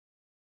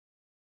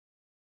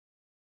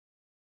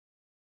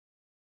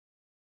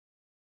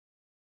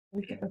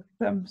We get a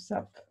thumbs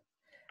up.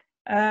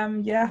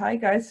 Yeah, hi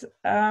guys.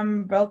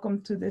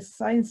 Welcome to this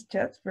science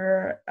chat.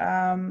 We're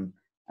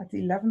at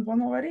the 11th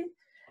one already.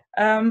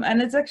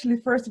 And it's actually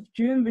 1st of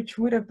June, which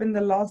would have been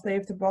the last day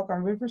of the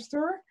Balkan Rivers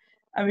tour.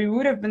 And we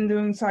would have been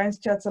doing science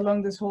chats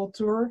along this whole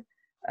tour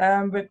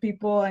with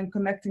people and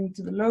connecting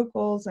to the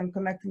locals and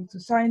connecting to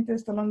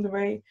scientists along the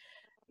way.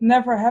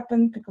 Never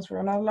happened because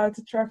we're not allowed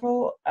to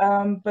travel,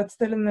 but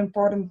still an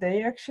important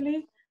day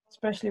actually,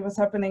 especially what's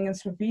happening in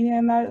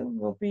Slovenia now.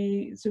 We'll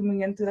be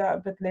zooming into that a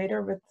bit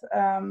later with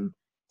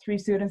 3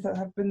 students that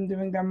have been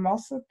doing their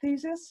master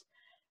thesis.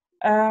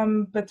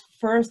 But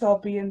first I'll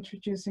be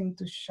introducing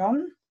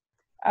Dušan,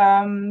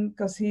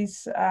 because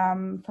he's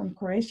from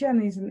Croatia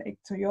and he's an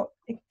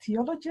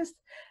ichthyologist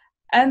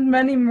and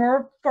many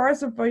more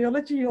parts of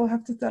biology. You'll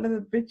have to tell it a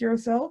bit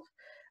yourself.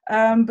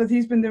 But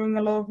he's been doing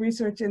a lot of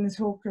research in his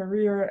whole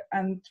career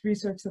and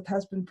research that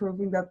has been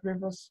proving that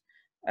rivers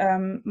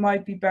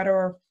might be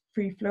better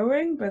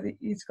free-flowing, but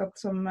he's got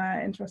some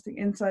interesting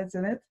insights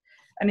in it.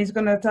 And he's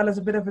going to tell us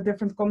a bit of a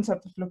different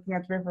concept of looking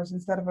at rivers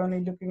instead of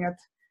only looking at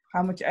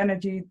how much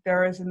energy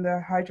there is in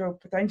the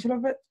hydropotential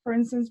of it, for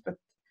instance, but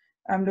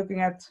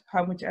looking at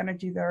how much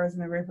energy there is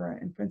in a river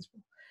in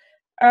principle.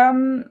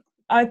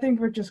 I think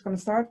we're just going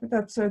to start with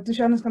that. So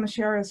Dušan is going to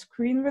share his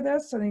screen with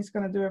us and he's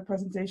going to do a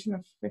presentation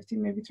of 15,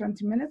 maybe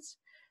 20 minutes.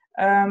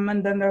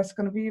 And then there's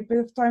going to be a bit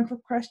of time for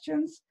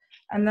questions.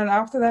 And then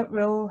after that,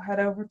 we'll head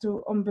over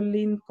to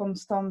Ombelien,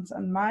 Constance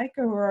and Maaike,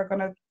 who are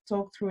going to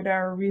talk through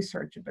their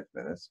research a bit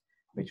with us,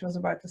 which was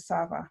about the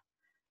Sava.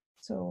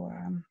 So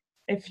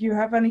if you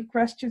have any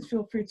questions,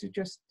 feel free to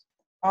just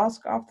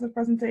ask after the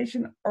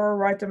presentation or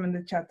write them in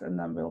the chat and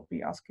then we'll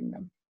be asking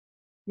them.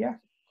 Yeah,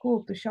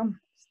 cool, Dušan.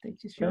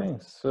 Okay,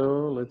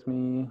 so let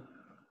me,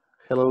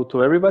 hello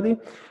to everybody.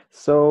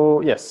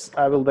 So yes,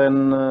 I will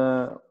then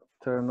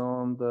turn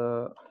on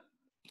the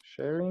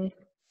sharing.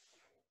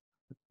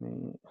 Let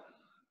me,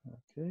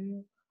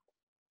 okay.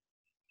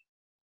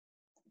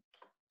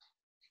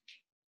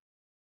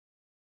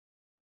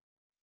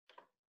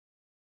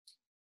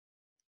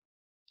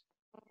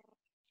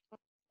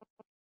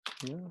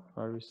 Yeah,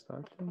 are we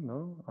starting?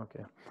 No,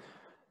 okay.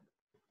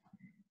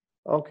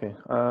 Okay,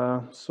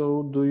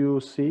 so do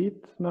you see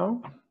it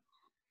now?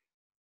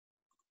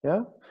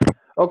 Yeah.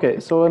 Okay.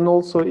 So and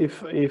also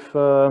if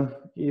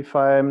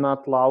I am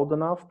not loud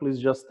enough, please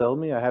just tell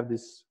me. I have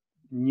these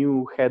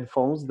new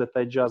headphones that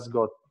I just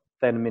got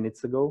 10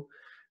 minutes ago.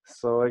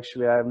 So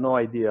actually, I have no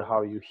idea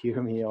how you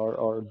hear me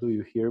or do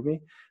you hear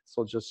me?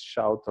 So just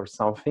shout or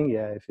something.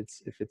 Yeah, if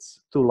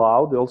it's too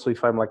loud. Also,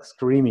 if I'm like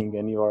screaming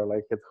and you are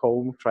like at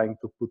home trying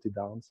to put it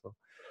down.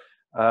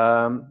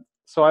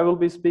 So I will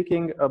be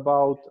speaking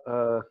about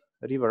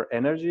river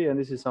energy, and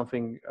this is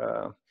something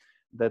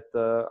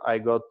that I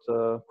got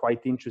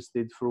quite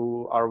interested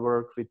through our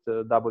work with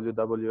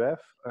WWF.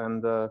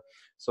 And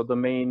so the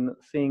main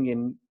thing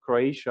in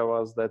Croatia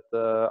was that,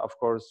 of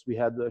course, we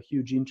had a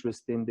huge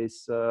interest in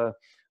these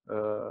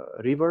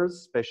rivers,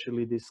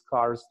 especially these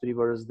karst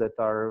rivers that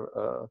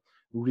are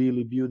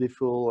really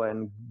beautiful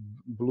and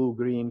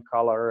blue-green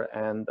color,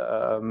 and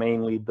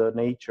mainly the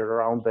nature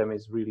around them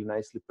is really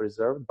nicely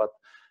preserved. But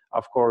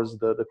of course,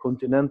 the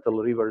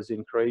continental rivers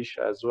in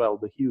Croatia as well,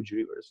 the huge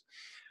rivers.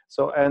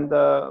 So, and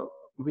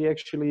we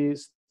actually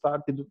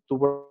started to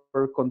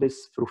work on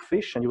this through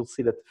fish, and you'll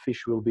see that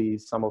fish will be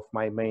some of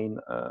my main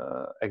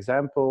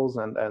examples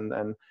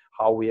and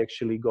how we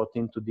actually got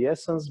into the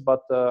essence.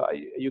 But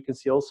you can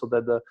see also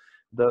that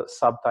the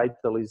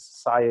subtitle is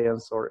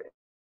science or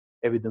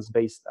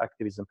evidence-based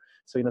activism.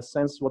 So in a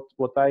sense,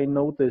 what I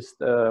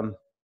noticed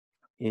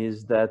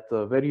is that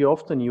very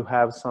often you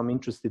have some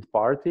interested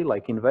party,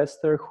 like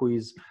investor, who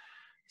is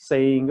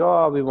saying,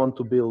 oh, we want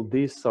to build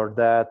this or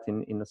that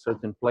in a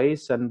certain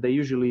place. And they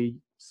usually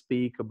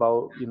speak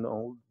about, you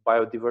know,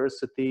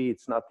 biodiversity.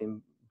 It's not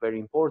very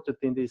important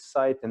in this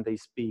site. And they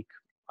speak,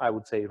 I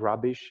would say,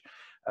 rubbish.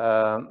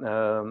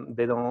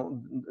 They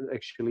don't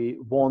actually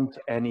want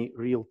any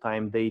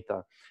real-time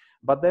data.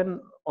 But then,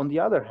 on the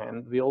other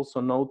hand, we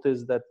also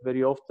notice that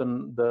very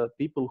often the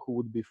people who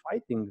would be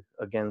fighting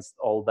against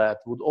all that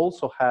would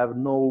also have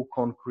no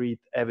concrete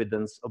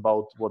evidence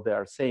about what they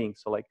are saying.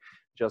 So like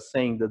just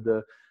saying that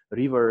the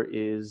river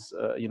is,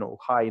 you know,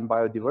 high in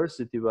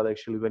biodiversity, but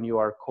actually when you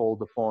are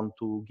called upon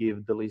to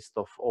give the list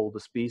of all the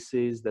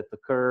species that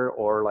occur,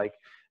 or like,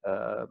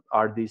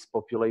 are these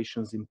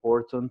populations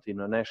important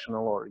in a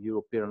national or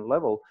European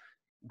level,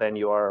 then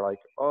you are like,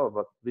 oh,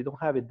 but we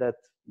don't have it that,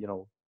 you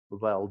know,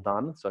 well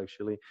done. So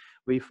actually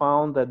we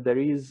found that there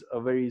is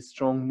a very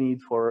strong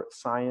need for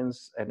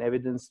science and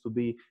evidence to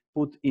be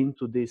put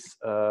into this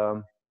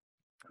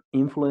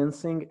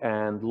influencing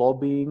and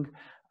lobbying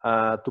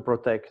to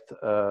protect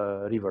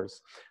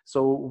rivers.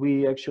 So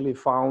we actually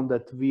found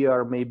that we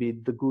are maybe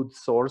the good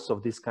source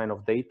of this kind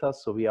of data.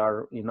 So we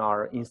are in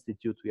our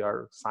institute, we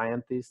are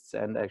scientists,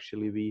 and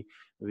actually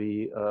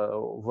we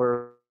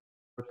work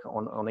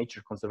on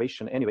nature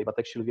conservation anyway, but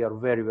actually we are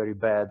very, very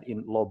bad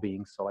in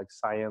lobbying. So like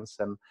science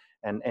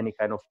and any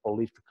kind of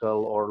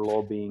political or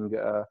lobbying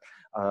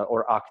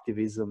or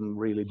activism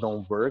really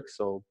don't work.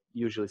 So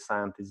usually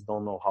scientists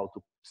don't know how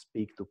to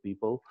speak to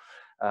people,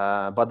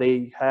 but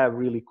they have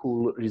really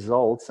cool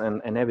results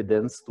and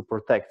evidence to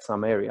protect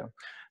some area.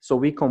 So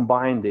we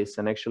combine this,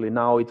 and actually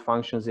now it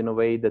functions in a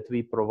way that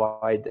we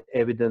provide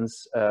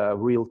evidence,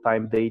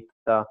 real-time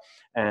data,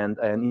 and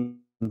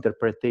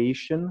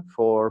interpretation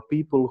for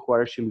people who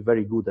are actually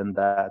very good in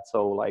that.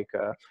 So like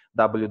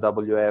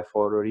WWF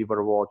or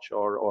Riverwatch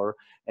or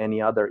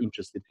any other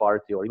interested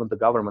party, or even the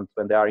government,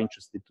 when they are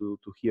interested to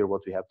hear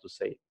what we have to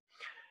say.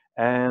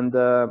 And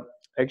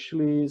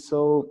actually,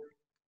 so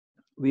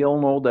we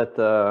all know that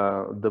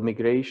the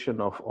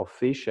migration of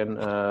fish and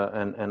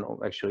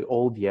actually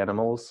all the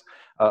animals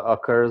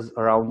occurs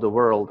around the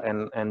world,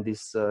 and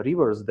these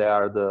rivers, they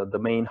are the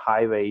main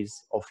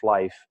highways of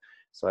life.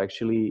 So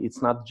actually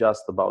it's not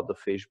just about the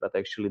fish, but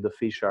actually the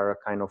fish are a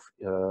kind of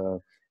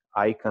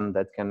icon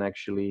that can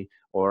actually,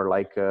 or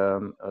like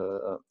some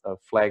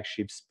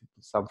flagship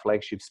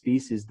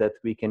species that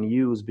we can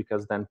use,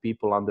 because then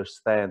people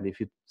understand. If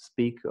you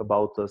speak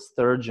about a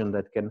sturgeon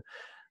that can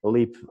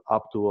live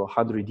up to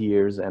 100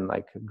 years and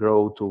like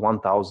grow to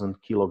 1,000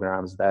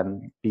 kilograms,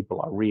 then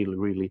people are really,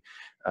 really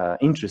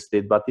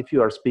interested. But if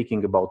you are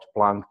speaking about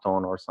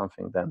plankton or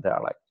something, then they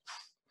are like.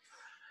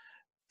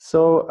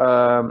 So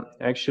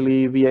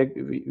actually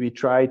we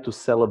try to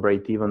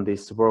celebrate even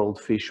this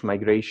World Fish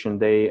Migration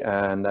Day,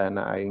 and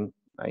I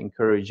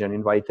encourage and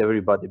invite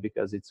everybody,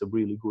 because it's a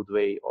really good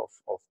way of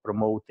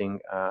promoting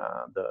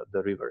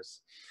the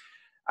rivers.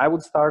 I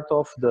would start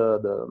off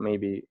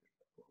maybe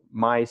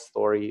my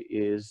story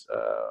is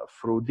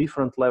through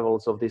different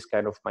levels of this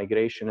kind of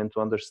migration, and to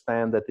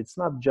understand that it's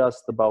not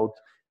just about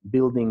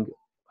building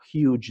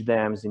huge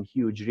dams in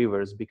huge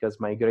rivers, because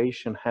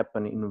migration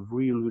happen in a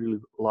really, really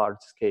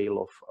large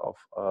scale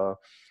of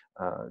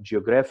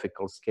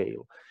geographical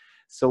scale.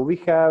 So we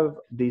have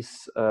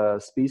this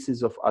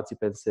species of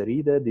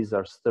Acipenseridae, these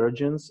are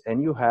sturgeons,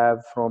 and you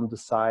have from the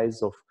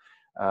size of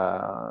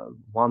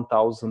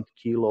 1,000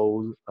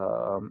 kilos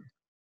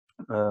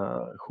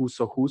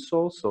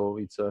huso, so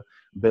it's a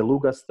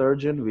beluga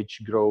sturgeon,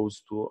 which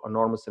grows to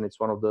enormous, and it's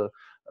one of the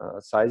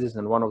sizes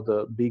and one of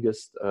the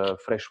biggest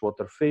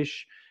freshwater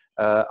fish,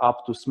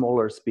 up to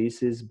smaller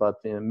species. But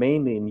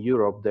mainly in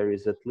Europe, there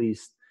is at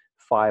least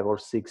 5 or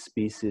 6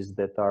 species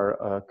that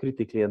are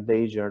critically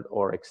endangered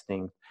or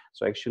extinct.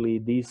 So actually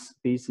these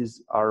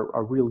species are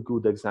a real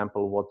good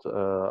example what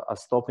a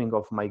stopping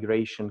of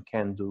migration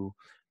can do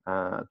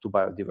to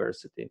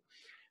biodiversity.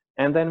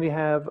 And then we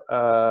have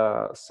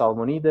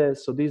Salmonidae.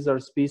 So these are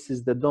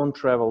species that don't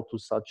travel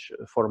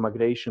for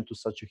migration to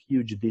such a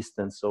huge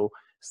distance. So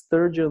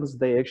sturgeons,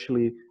 they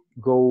actually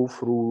go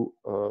through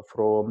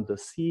from the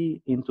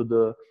sea into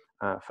the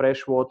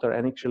freshwater,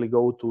 and actually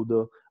go to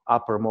the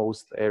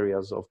uppermost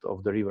areas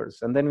of the rivers.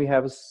 And then we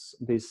have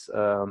this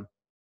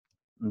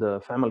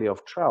the family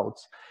of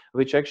trouts,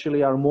 which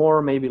actually are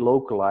more maybe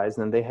localized,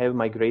 and they have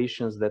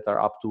migrations that are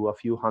up to a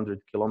few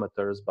hundred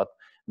kilometers, but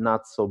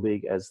not so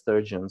big as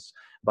sturgeons.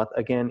 But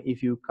again,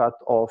 if you cut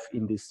off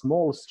in these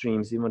small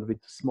streams, even with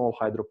small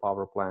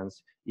hydropower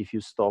plants, if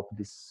you stop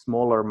this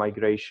smaller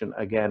migration,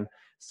 again,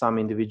 some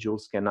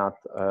individuals cannot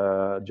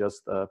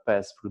just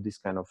pass through this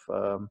kind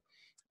of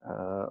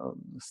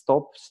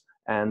stops.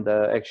 And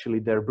actually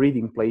their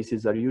breeding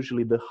places are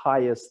usually the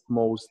highest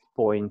most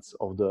points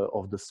of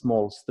the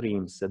small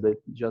streams. So they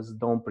just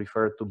don't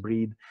prefer to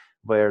breed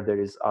where there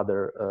is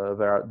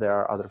where there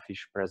are other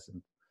fish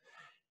present.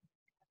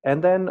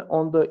 And then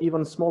on the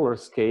even smaller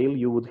scale,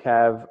 you would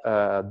have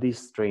these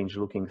strange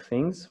looking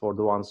things for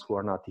the ones who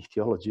are not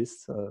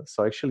ichthyologists.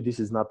 So actually this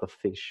is not a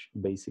fish,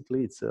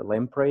 basically, it's a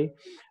lamprey,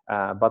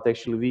 but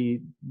actually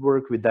we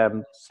work with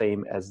them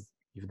same as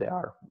if they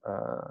are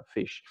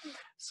fish.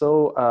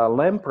 So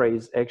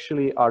lampreys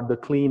actually are the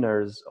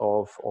cleaners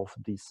of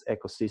these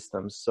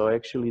ecosystems. So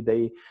actually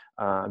they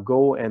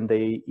go and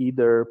they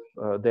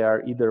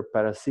are either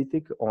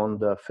parasitic on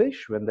the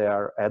fish when they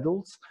are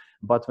adults,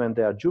 but when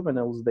they are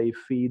juveniles, they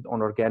feed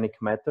on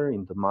organic matter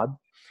in the mud.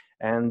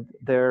 And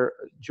their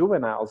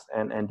juveniles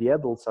and the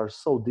adults are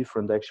so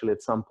different. Actually,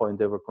 at some point,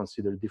 they were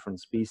considered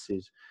different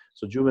species.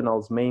 So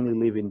juveniles mainly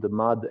live in the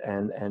mud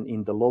and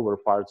in the lower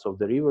parts of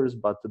the rivers.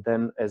 But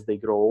then as they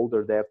grow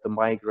older, they have to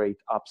migrate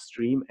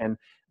upstream. And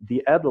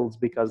the adults,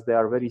 because they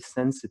are very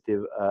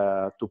sensitive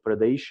to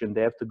predation,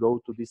 they have to go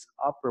to this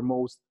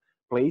uppermost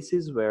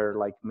places where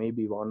like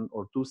maybe 1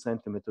 or 2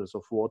 centimeters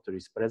of water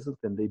is present,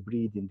 and they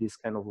breed in this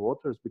kind of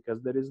waters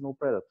because there is no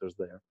predators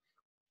there.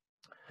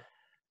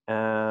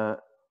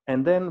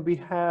 And then we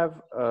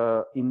have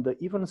in the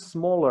even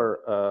smaller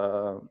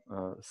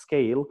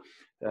scale,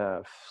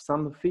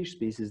 some fish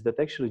species that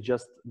actually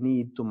just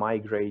need to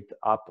migrate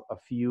up a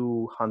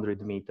few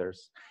hundred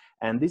meters.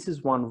 And this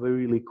is one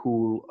really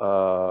cool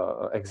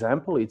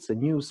example. It's a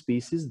new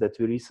species that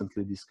we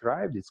recently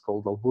described. It's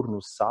called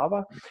Alburnus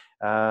Sava,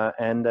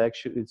 and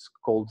actually it's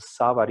called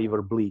Sava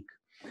river bleak.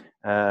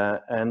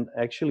 And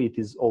actually it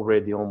is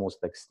already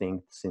almost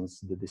extinct since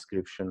the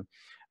description.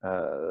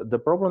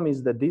 The problem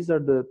is that this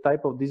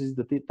is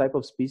the type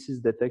of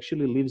species that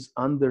actually lives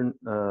under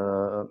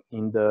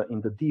in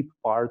the deep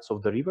parts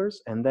of the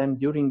rivers, and then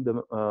during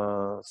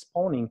the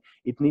spawning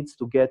it needs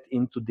to get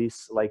into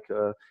this like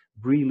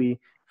really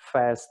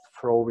fast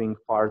flowing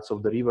parts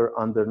of the river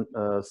under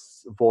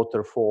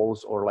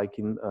waterfalls or like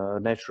in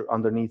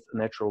underneath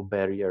natural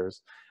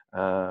barriers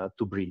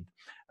to breed.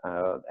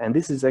 And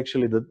this is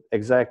actually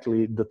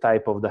exactly the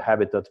type of the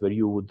habitat where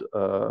you would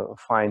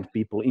find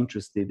people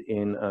interested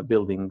in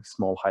building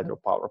small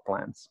hydropower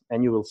plants.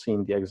 And you will see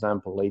in the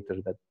example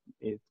later that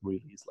it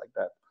really is like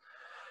that.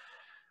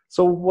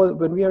 So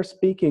when we are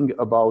speaking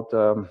about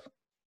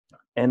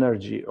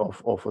energy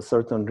of a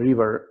certain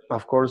river,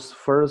 of course,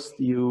 first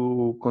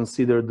you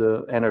consider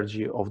the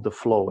energy of the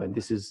flow. And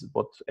this is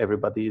what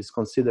everybody is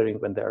considering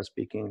when they are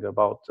speaking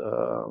about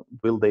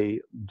will they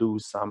do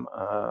some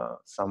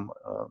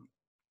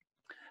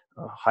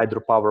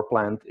hydropower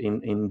plant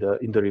in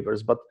the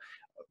rivers. But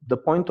the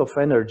point of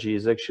energy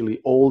is actually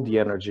all the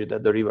energy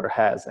that the river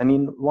has. And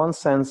in one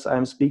sense,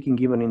 I'm speaking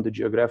even in the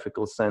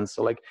geographical sense.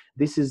 So like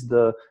this is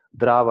the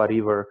Drava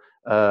River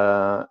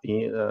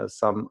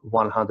some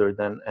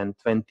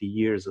 120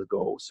 years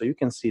ago. So you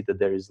can see that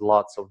there is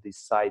lots of these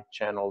side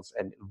channels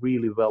and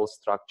really well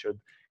structured.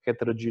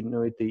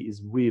 Heterogeneity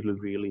is really,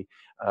 really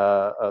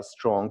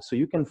strong. So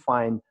you can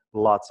find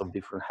lots of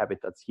different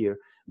habitats here.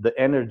 The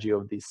energy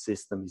of this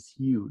system is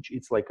huge.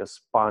 It's like a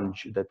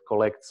sponge that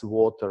collects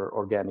water,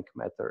 organic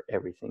matter,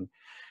 everything.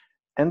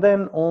 And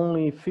then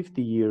only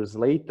 50 years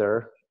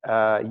later,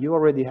 you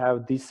already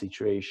have this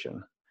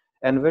situation.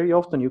 And very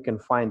often you can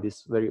find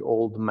these very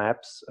old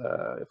maps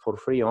for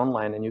free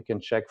online, and you can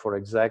check for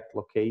exact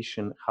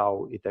location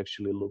how it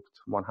actually looked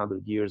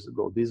 100 years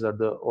ago. These are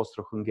the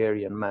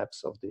Austro-Hungarian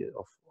maps of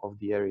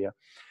the area.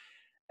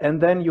 And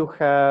then you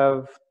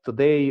have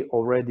today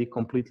already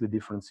completely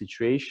different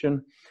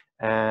situation.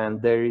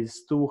 And there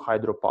is 2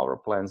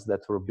 hydropower plants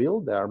that were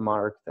built. They are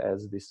marked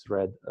as these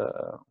red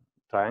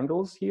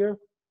triangles here.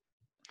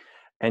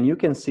 And you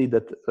can see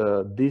that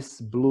this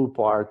blue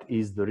part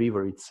is the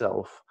river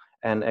itself.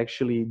 And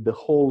actually the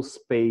whole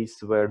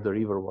space where the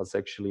river was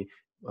actually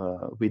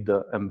with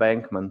the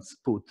embankments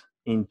put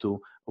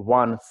into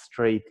one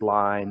straight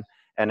line.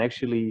 And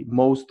actually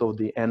most of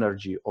the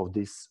energy of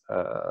this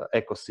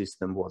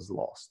ecosystem was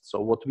lost.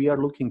 So what we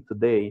are looking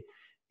today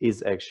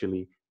is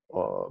actually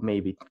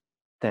maybe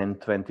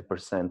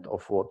 10–20%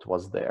 of what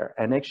was there.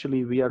 And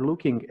actually we are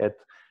looking at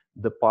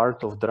the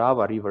part of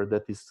Drava River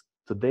that is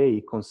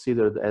today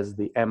considered as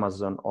the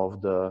Amazon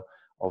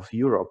of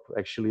Europe,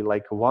 actually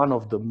like one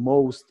of the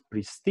most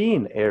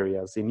pristine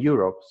areas in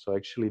Europe. So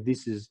actually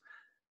this is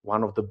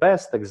one of the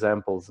best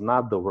examples,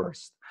 not the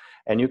worst.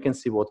 And you can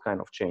see what kind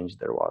of change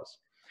there was.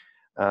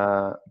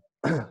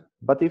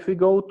 But if we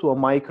go to a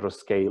micro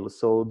scale,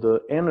 so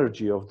the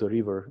energy of the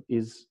river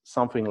is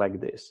something like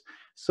this.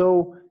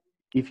 So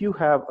if you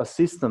have a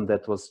system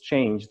that was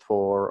changed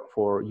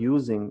for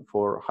using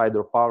for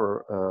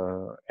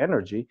hydropower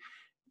energy,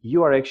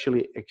 you are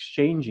actually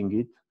exchanging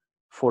it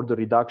for the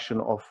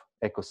reduction of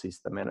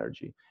ecosystem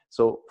energy.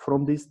 So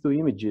from these 2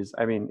 images,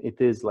 I mean,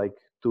 it is like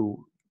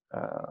 2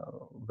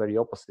 very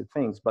opposite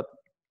things, but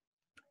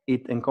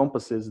it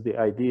encompasses the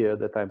idea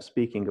that I'm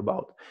speaking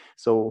about.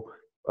 So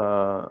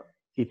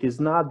it is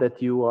not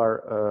that you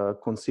are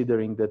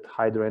considering that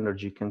hydro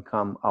energy can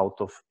come out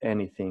of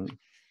anything,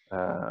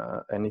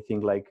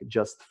 anything like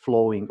just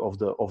flowing of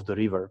the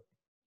river.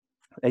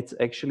 It's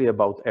actually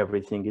about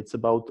everything. It's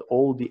about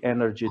all the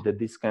energy that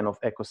this kind of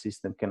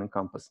ecosystem can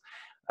encompass.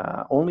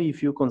 Only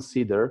if you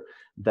consider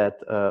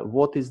that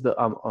what is the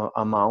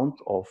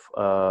amount of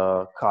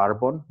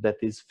carbon that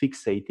is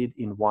fixated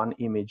in one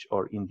image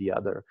or in the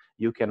other,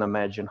 you can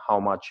imagine how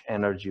much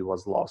energy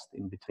was lost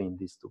in between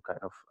these 2 kind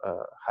of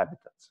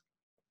habitats.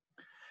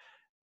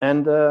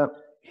 And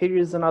here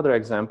is another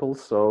example.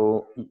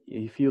 So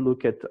if you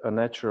look at a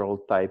natural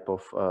type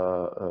of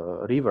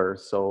river,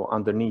 so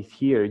underneath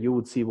here, you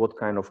would see what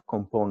kind of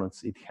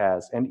components it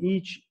has. And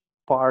each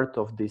part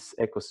of this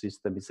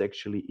ecosystem is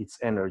actually its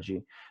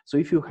energy. So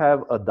if you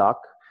have a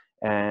duck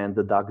and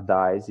the duck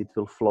dies, it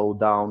will flow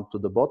down to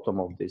the bottom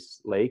of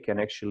this lake. And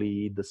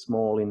actually the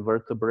small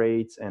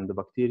invertebrates and the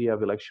bacteria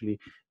will actually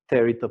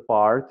tear it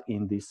apart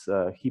in this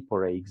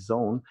hydropotential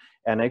zone,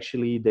 and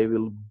actually they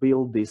will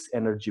build this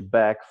energy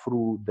back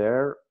through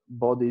their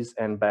bodies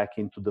and back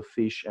into the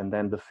fish, and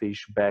then the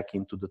fish back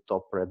into the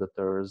top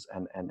predators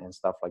and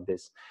stuff like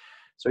this.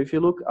 So if you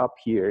look up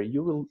here,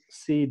 you will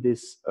see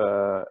this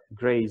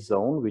gray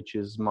zone, which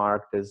is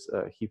marked as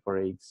a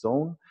hydropotential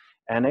zone.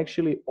 And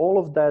actually all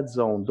of that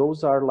zone,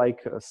 those are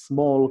like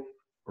small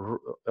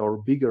or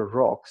bigger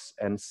rocks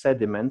and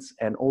sediments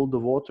and all the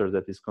water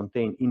that is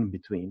contained in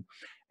between.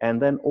 And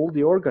then all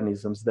the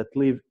organisms that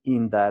live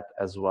in that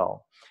as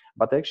well.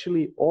 But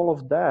actually all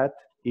of that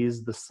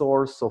is the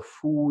source of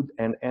food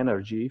and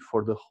energy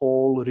for the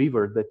whole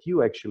river that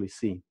you actually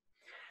see.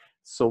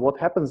 So what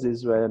happens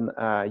is when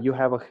you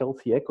have a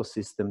healthy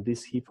ecosystem,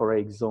 this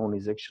hephorrheic zone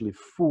is actually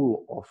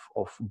full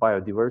of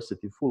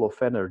biodiversity, full of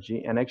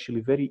energy, and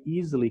actually very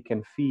easily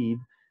can feed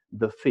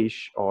the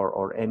fish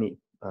or any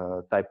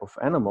type of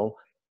animal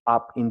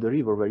up in the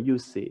river where you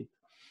see it.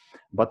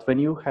 But when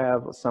you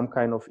have some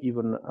kind of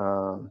even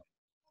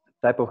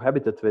type of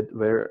habitat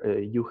where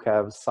you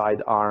have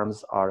side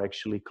arms are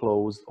actually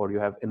closed, or you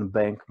have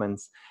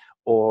embankments,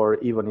 or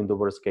even in the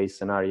worst case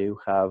scenario, you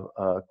have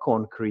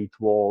concrete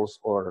walls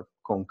or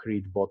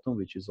concrete bottom,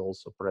 which is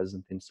also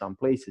present in some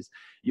places.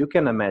 You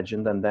can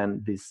imagine that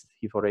then this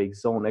hephorrheic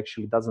zone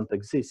actually doesn't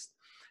exist.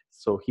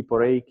 So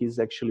hephorrheic is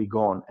actually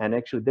gone, and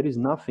actually there is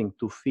nothing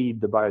to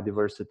feed the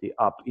biodiversity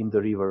up in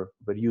the river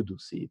where you do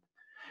see it.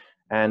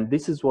 And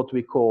this is what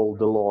we call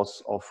the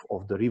loss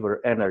of the river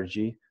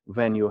energy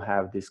when you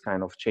have this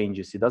kind of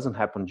changes. It doesn't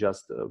happen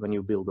just when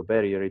you build a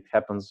barrier, it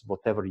happens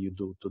whatever you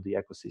do to the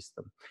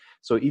ecosystem.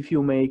 So if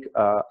you make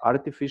an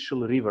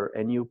artificial river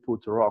and you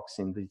put rocks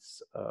in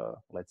this,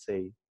 let's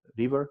say,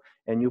 river,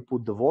 and you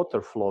put the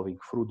water flowing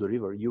through the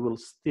river, you will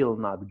still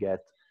not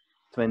get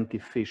 20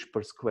 fish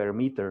per square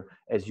meter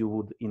as you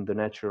would in the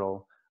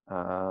natural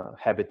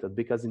habitat,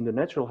 because in the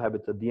natural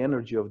habitat the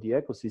energy of the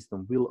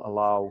ecosystem will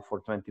allow for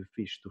 20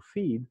 fish to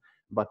feed,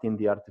 but in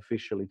the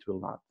artificial it will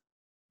not.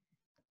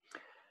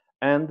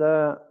 And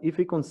if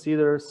we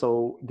consider,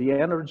 so the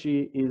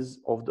energy is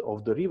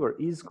of the river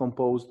is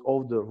composed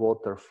of the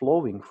water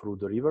flowing through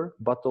the river,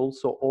 but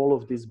also all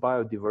of this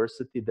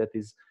biodiversity that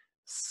is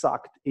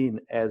sucked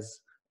in.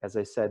 As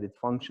I said, it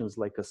functions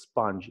like a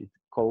sponge. It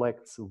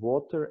collects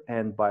water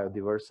and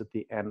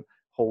biodiversity and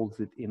holds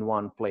it in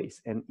one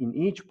place. And in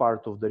each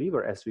part of the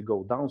river, as we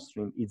go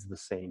downstream, it's the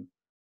same.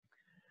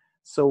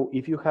 So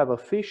if you have a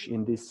fish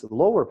in this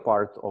lower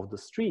part of the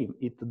stream,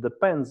 it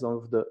depends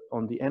on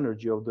the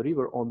energy of the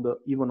river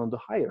even on the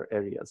higher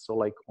areas, so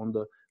like on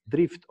the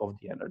drift of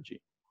the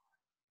energy.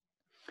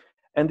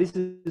 And this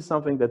is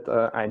something that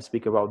I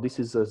speak about. This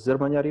is a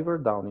Zrmanja River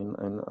down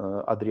in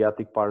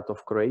Adriatic part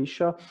of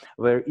Croatia,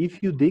 where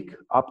if you dig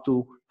up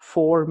to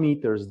 4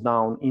 meters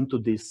down into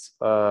these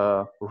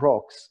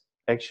rocks,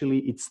 actually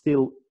it's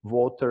still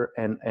water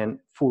and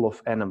full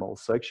of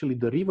animals. So actually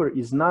the river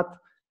is not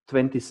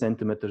 20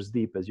 centimeters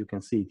deep, as you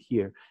can see it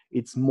here.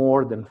 It's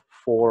more than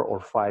 4 or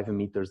 5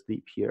 meters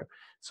deep here.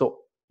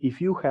 So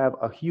if you have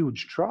a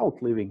huge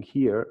trout living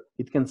here,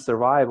 it can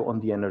survive on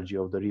the energy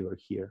of the river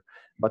here.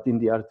 But in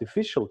the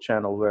artificial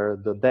channel, where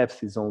the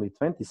depth is only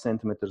 20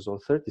 centimeters or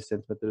 30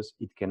 centimeters,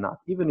 it cannot.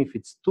 Even if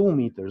it's 2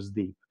 meters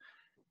deep,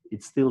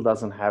 it still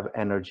doesn't have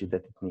energy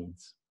that it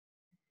needs.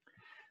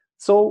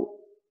 So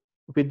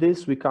with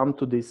this, we come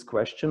to this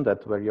question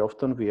that very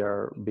often we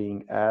are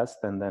being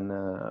asked, and then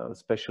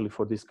especially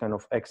for this kind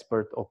of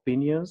expert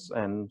opinions,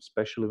 and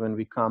especially when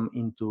we come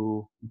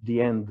into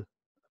the end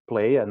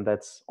play, and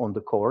that's on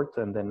the court,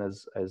 and then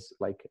as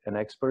like an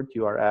expert,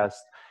 you are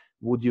asked,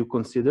 would you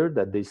consider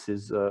that this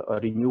is a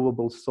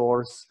renewable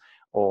source,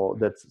 or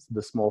that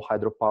the small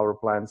hydropower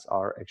plants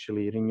are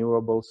actually a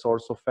renewable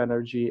source of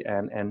energy,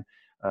 and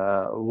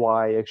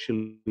why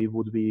actually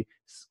would we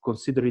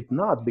consider it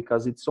not?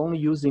 Because it's only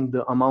using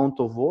the amount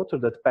of water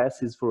that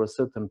passes through a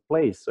certain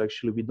place. So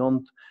actually we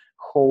don't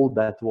hold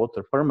that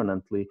water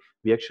permanently.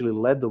 We actually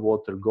let the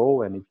water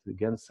go and it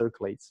again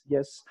circulates.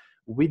 Yes,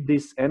 with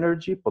this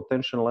energy,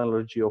 potential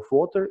energy of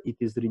water, it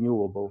is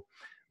renewable.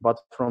 But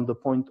from the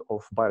point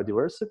of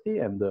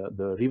biodiversity and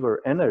the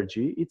river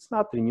energy, it's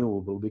not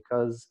renewable,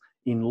 because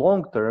in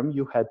long term,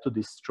 you had to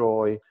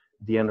destroy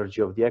the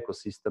energy of the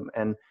ecosystem.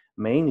 And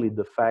mainly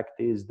the fact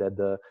is that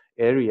the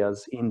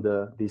areas in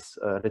these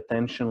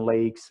retention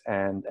lakes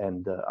and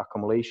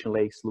accumulation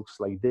lakes looks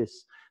like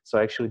this. So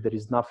actually there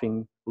is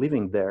nothing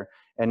living there.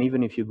 And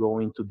even if you go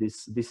into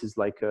this is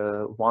like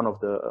one of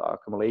the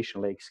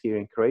accumulation lakes here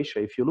in Croatia.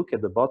 If you look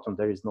at the bottom,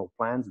 there is no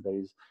plants, there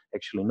is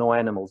actually no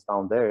animals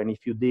down there. And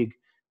if you dig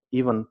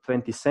even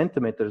 20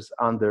 centimeters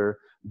under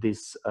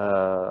this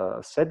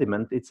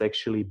sediment, it's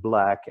actually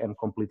black and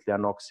completely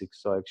anoxic.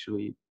 So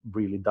actually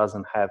really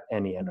doesn't have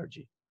any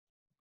energy.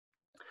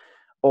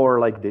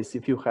 Or like this,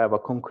 if you have a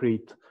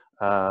concrete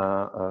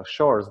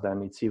shores,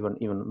 then it's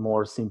even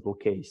more simple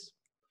case.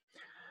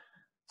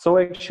 So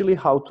actually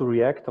how to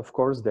react, of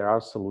course, there are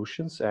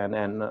solutions.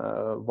 And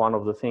one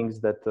of the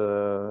things that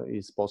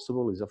is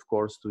possible is, of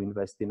course, to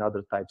invest in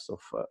other types of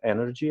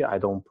energy. I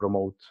don't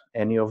promote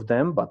any of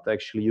them, but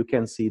actually you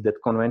can see that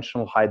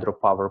conventional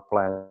hydropower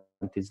plant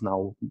is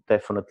now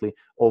definitely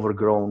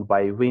overgrown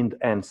by wind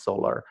and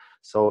solar.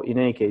 So in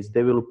any case,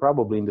 there will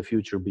probably in the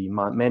future be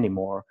many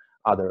more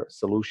other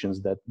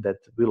solutions that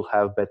will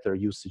have better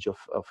usage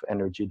of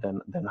energy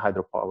than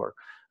hydropower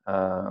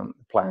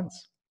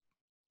plants.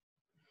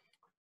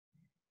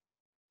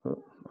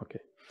 Okay,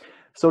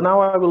 so now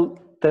I will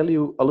tell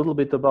you a little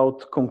bit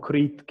about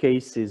concrete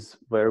cases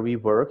where we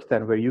worked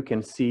and where you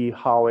can see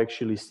how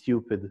actually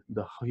stupid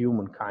the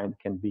humankind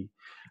can be.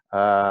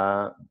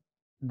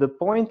 The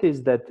point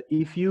is that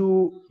if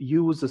you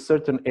use a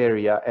certain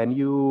area and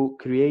you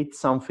create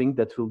something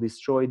that will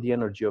destroy the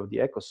energy of the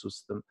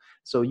ecosystem,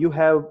 so you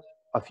have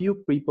a few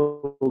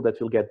people that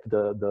will get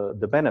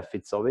the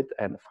benefits of it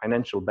and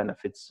financial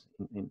benefits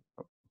in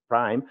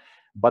prime,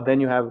 but then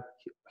you have a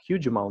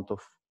huge amount of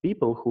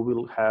people who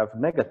will have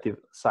negative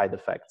side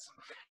effects.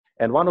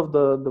 And one of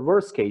the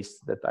worst case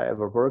that I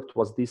ever worked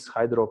was this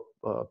hydro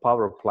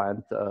power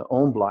plant,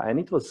 Ombla, and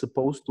it was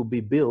supposed to be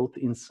built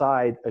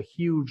inside a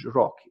huge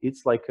rock.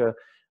 It's like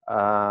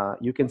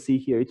you can see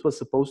here, it was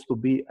supposed to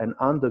be an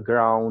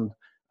underground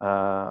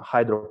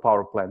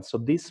hydropower plant. So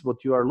this,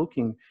 what you are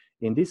looking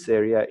in this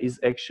area, is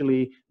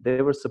actually,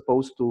 they were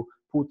supposed to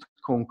put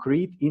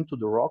concrete into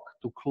the rock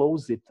to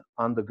close it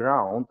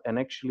underground and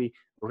actually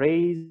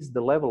raise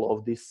the level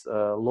of this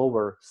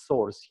lower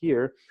source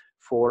here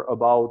for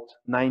about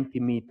 90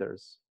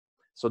 meters.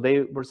 So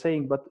they were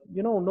saying, but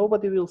you know,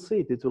 nobody will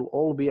see it. It will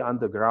all be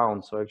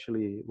underground. So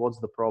actually, what's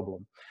the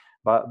problem?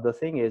 But the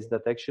thing is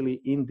that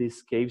actually in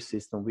this cave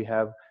system, we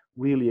have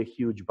really a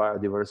huge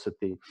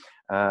biodiversity.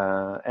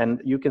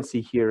 And you can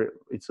see here,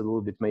 it's a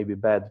little bit maybe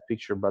bad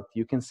picture, but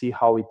you can see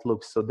how it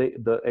looks. So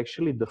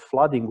actually the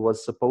flooding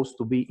was supposed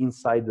to be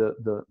inside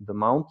the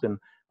mountain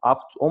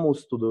up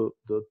almost to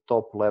the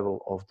top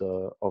level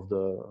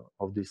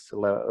of this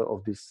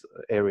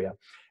area.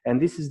 And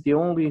this is the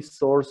only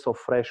source of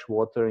fresh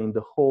water in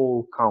the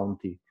whole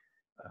county.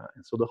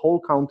 So the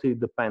whole county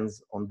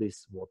depends on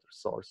this water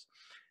source.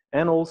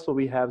 And also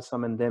we have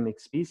some endemic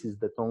species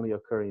that only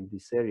occur in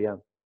this area.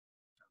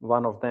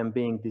 One of them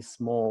being this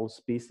small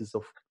species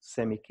of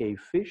semi-cave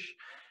fish.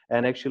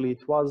 And actually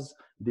it was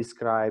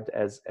described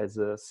as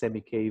a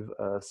semi-cave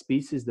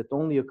species that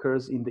only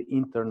occurs in the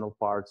internal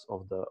parts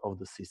of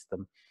the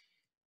system.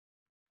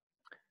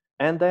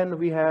 And then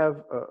we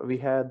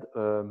had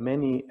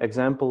many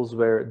examples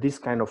where this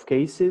kind of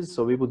cases,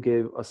 so we would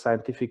give a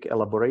scientific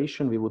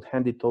elaboration, we would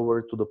hand it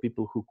over to the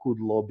people who could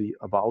lobby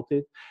about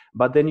it,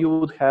 but then you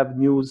would have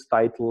news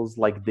titles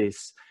like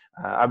this.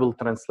 I will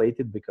translate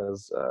it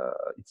because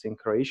it's in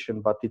Croatian,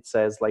 but it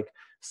says like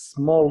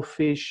small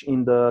fish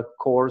in the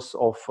course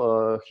of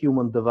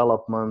human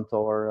development,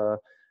 or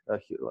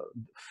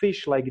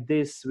fish like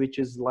this, which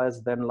is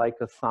less than like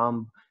a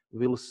thumb,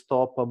 will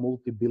stop a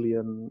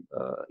multi-billion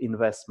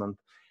investment.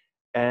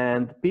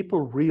 And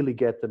people really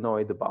get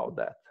annoyed about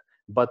that.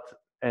 But,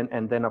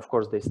 and then of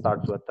course they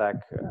start to attack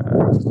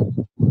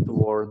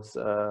towards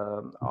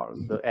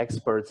the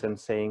experts and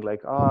saying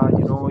like,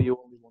 you know, you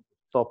only want to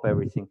stop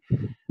everything.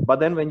 But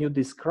then when you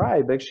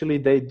describe, actually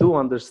they do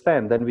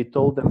understand. And we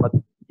told them, but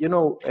you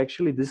know,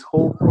 actually this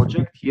whole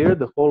project here,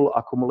 the whole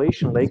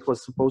accumulation lake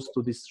was supposed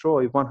to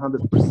destroy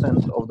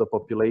 100% of the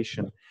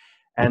population.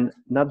 And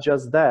not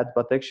just that,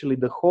 but actually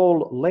the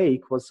whole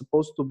lake was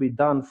supposed to be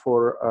done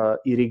for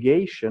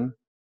irrigation,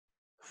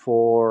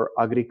 for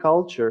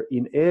agriculture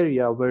in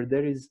area where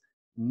there is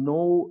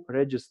no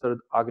registered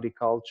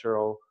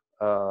agricultural,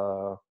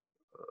 well,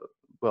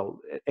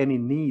 any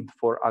need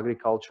for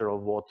agricultural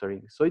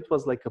watering. So it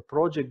was like a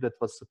project that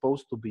was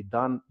supposed to be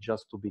done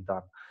just to be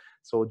done.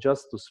 So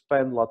just to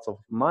spend lots of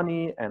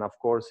money, and of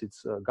course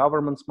it's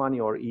government's money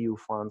or EU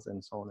funds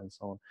and so on and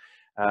so on.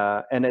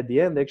 And at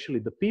the end, actually,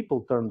 the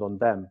people turned on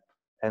them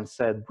and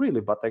said,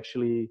 really, but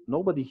actually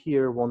nobody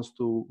here wants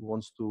to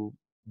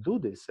do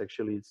this.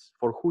 Actually, it's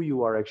for who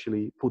you are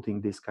actually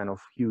putting this kind of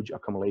huge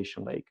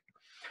accumulation lake.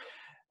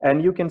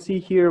 And you can see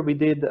here we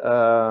did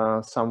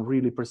some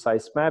really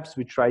precise maps.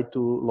 We tried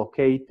to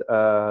locate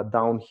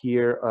down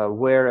here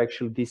where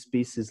actually this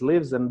species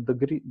lives, and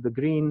the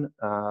green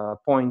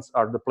points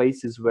are the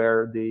places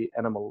where the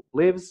animal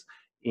lives,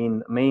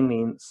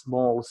 mainly in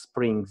small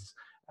springs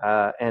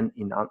and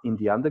in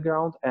the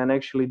underground. And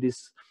actually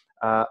this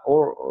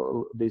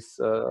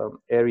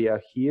area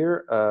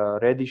here,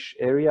 reddish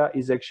area,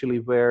 is actually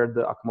where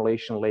the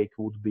accumulation lake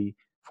would be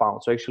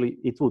found. So actually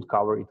it would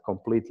cover it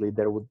completely.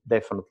 There would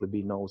definitely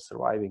be no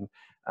surviving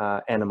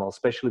animals,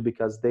 especially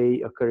because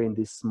they occur in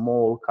these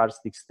small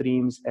karstic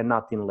streams and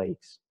not in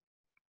lakes.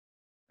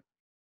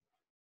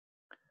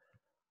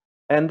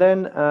 And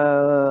then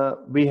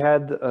we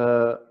had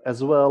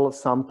as well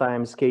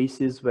sometimes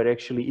cases where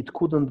actually it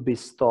couldn't be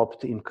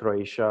stopped in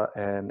Croatia,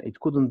 and it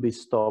couldn't be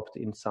stopped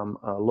in some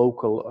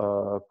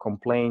local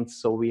complaints.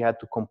 So we had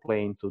to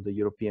complain to the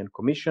European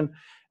Commission.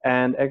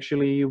 And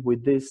actually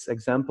with this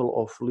example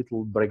of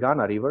Little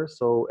Bregana River,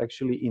 so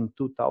actually in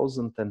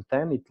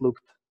 2010 it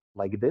looked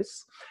like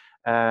this.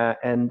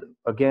 And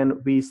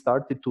again, we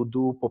started to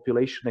do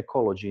population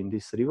ecology in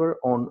this river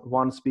on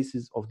one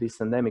species of this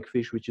endemic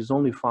fish, which is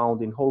only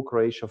found in whole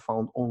Croatia,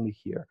 found only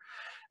here.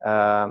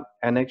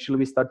 And actually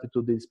we started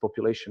to do this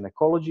population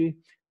ecology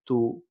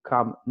to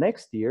come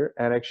next year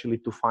and actually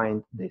to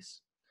find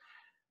this.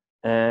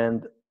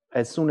 And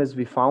as soon as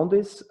we found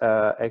this,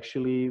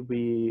 actually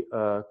we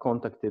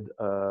contacted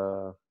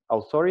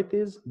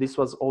authorities. This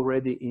was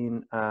already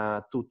in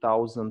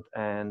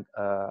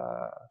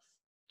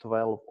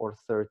 2012 or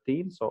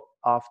 13, so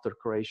after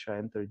Croatia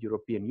entered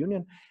European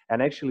Union.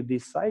 And actually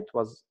this site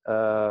was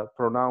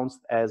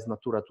pronounced as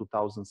Natura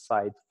 2000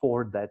 site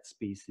for that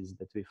species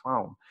that we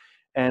found.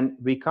 And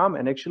we come,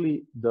 and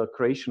actually the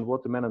Croatian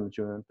Water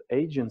Management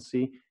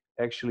Agency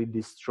actually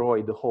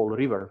destroy the whole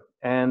river.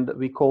 And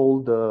we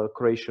called the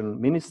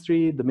Croatian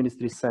ministry. The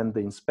ministry sent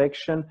the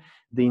inspection.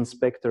 The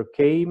inspector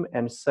came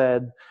and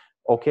said,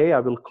 okay, I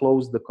will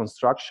close the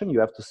construction. You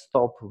have to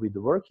stop with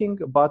the working,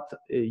 but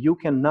you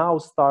can now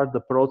start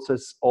the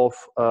process of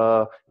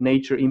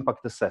nature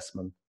impact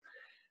assessment,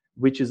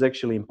 which is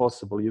actually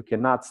impossible. You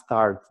cannot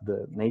start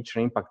the nature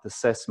impact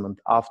assessment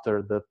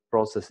after the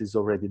process is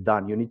already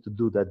done. You need to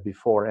do that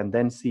before and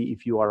then see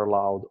if you are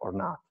allowed or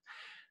not.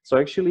 So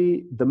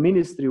actually, the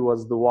ministry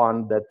was the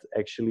one that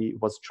actually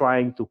was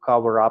trying to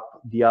cover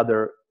up the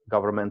other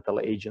governmental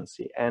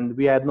agency. And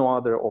we had no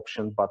other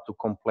option but to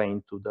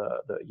complain to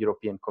the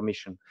European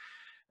Commission.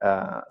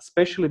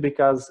 Especially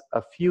because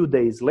a few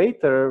days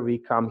later we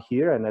come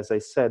here, and as I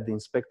said, the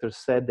inspector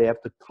said they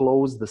have to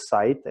close the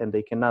site and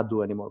they cannot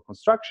do any more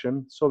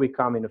construction. So we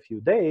come in a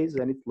few days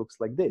and it looks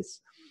like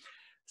this.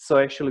 So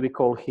actually we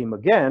call him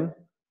again,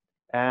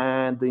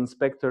 and the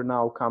inspector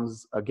now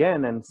comes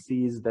again and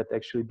sees that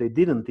actually they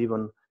didn't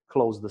even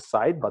close the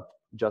site but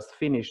just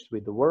finished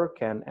with the work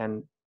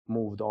and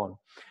moved on.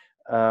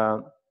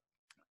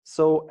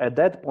 So at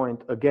that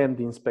point, again,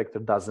 the inspector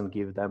doesn't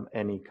give them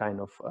any kind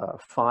of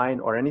fine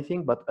or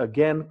anything, but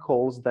again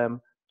calls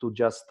them to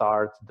just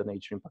start the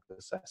nature impact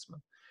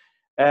assessment.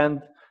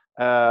 And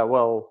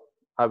well,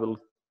 I will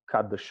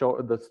cut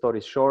the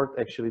story short.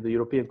 Actually, the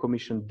European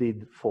Commission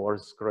did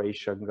force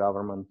Croatian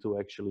government to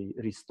actually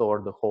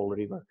restore the whole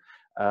river.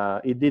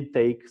 It did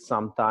take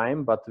some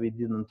time, but we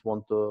didn't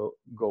want to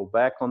go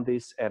back on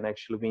this, and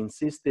actually we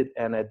insisted,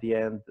 and at the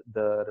end,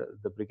 the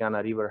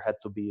Brigana River had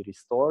to be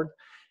restored.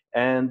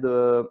 And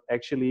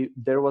actually,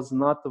 there was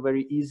not a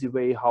very easy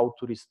way how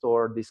to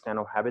restore this kind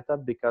of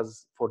habitat,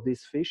 because for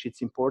this fish,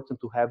 it's important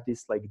to have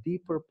these like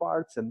deeper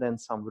parts and then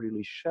some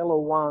really shallow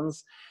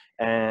ones.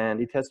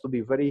 And it has to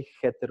be very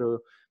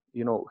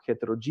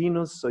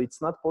heterogeneous. So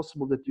it's not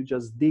possible that you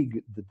just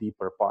dig the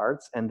deeper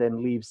parts and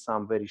then leave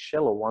some very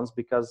shallow ones,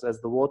 because as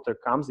the water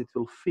comes, it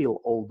will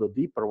fill all the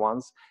deeper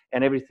ones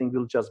and everything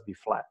will just be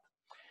flat.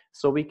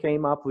 So we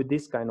came up with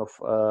this kind of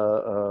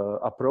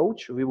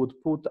approach. We would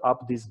put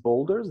up these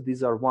boulders.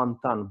 These are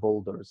 1-ton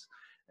boulders.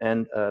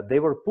 And they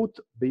were put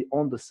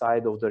on the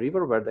side of the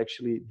river, where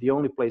actually the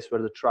only place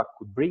where the truck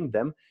could bring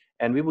them.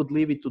 And we would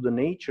leave it to the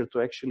nature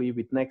to actually,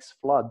 with next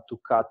flood, to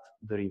cut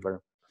the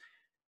river.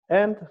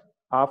 And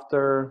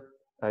after,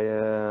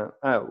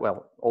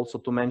 well, also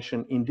to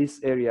mention, in this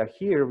area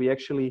here, we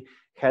actually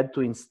had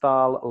to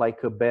install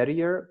like a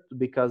barrier,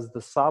 because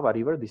the Sava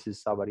River, this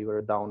is Sava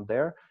River down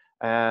there,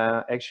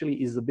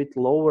 actually is a bit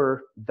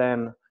lower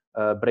than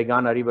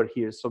Bregana River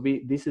here. So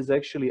this is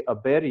actually a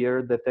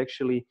barrier that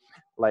actually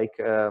like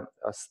a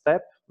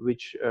step,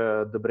 which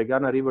the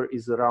Bregana River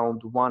is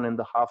around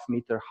 1.5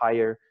 meters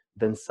higher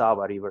than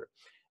Sava River.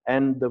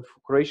 And the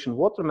Croatian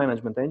Water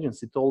Management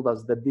Agency told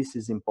us that this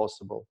is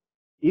impossible.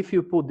 If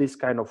you put this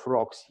kind of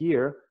rocks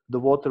here, the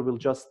water will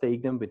just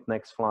take them with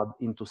next flood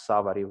into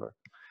Sava River.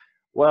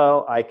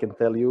 Well, I can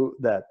tell you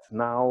that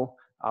now,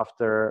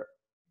 after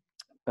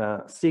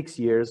 6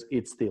 years,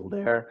 it's still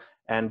there,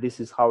 and this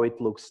is how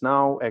it looks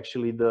now.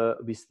 Actually,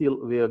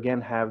 we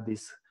again have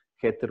this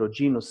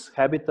heterogeneous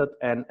habitat,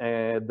 and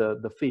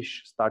the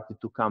fish started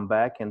to come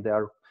back, and they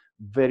are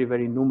very,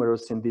 very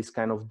numerous in this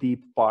kind of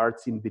deep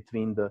parts in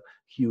between the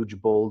huge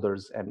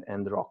boulders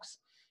and rocks.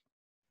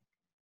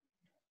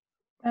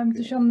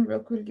 Dušan, real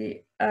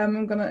quickly,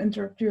 I'm gonna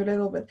interrupt you a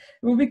little bit.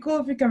 It would be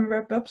cool if we can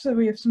wrap up so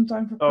we have some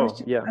time for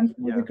questions. And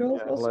for the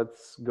girls also.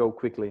 Let's go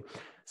quickly.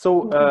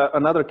 So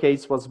another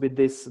case was with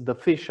the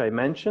fish I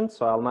mentioned,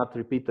 so I'll not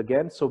repeat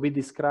again. So we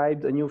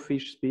described a new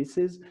fish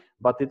species,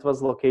 but it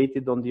was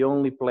located on the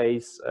only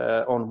place,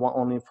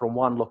 only from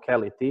one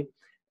locality.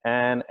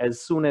 And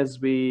as soon as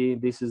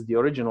this is the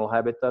original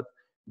habitat,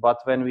 but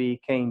when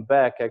we came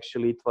back,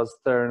 actually it was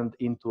turned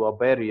into a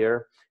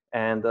barrier,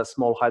 and a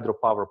small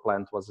hydropower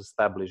plant was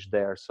established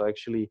there. So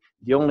actually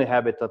the only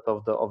habitat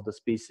of the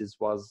species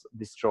was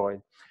destroyed.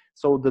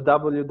 So the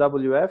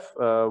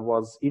WWF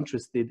was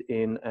interested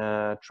in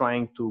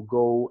trying to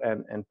go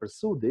and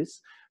pursue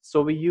this.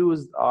 So we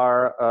used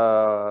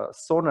our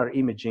sonar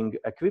imaging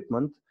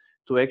equipment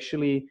to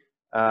actually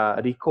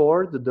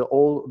record the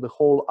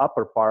whole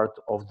upper part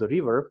of the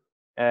river.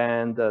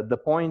 And the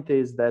point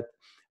is that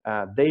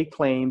they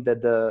claim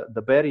that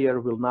the barrier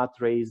will not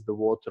raise the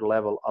water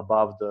level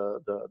above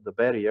the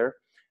barrier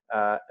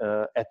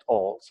at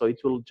all. So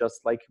it will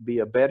just like be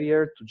a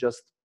barrier to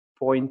just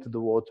point the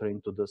water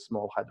into the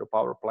small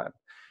hydropower plant.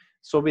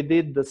 So we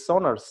did the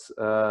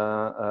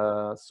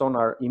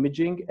sonar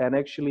imaging and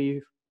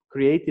actually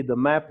created a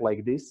map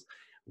like this,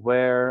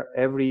 where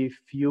every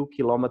few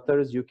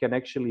kilometers you can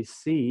actually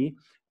see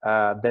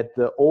that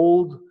the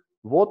old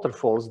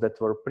waterfalls that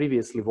were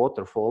previously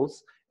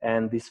waterfalls,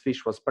 and this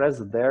fish was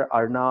present there,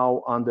 are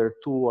now under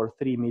 2 or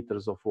 3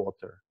 meters of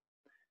water.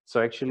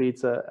 So actually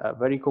it's a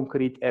very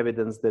concrete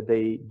evidence that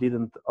they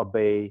didn't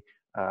obey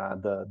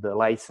the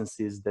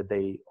licenses that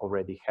they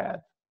already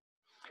had.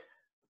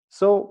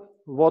 So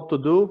what to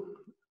do?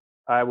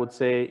 I would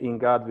say, in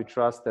God we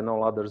trust and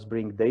all others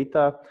bring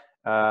data.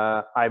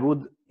 I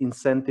would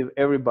incentive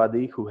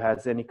everybody who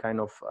has any kind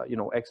of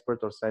expert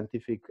or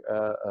scientific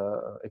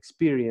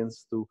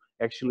experience to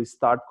actually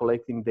start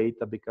collecting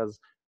data, because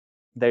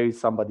there is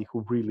somebody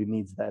who really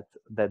needs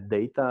that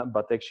data.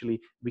 But actually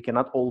we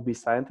cannot all be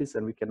scientists,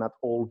 and we cannot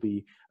all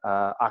be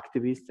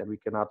activists, and we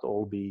cannot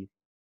all be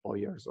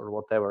lawyers or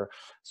whatever.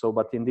 So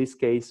but in this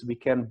case we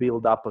can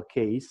build up a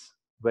case,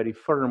 very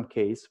firm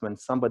case, when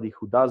somebody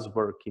who does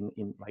work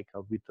in like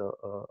with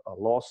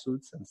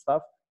lawsuits and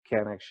stuff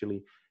can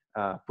actually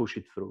push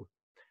it through.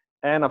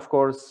 And of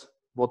course,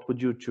 what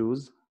would you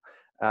choose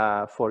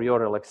for your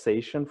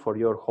relaxation, for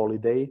your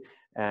holiday,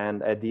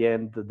 and at the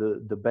end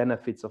the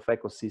benefits of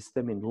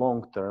ecosystem in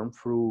long term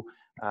through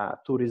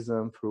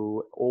tourism,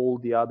 through all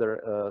the other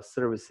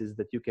services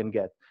that you can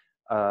get.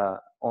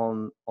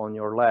 On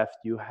your left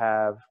you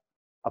have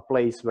a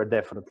place where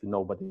definitely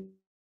nobody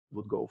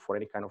would go for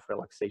any kind of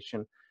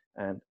relaxation,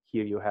 and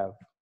here you have,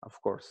 of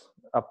course,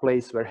 a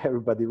place where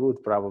everybody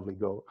would probably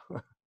go.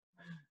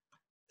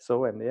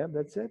 So, and yeah,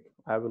 that's it.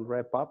 I will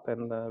wrap up,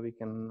 and we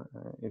can,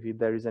 if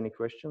there is any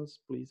questions,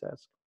 please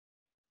ask.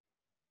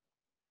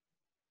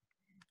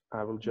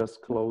 I will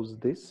just close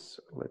this.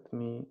 Let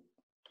me.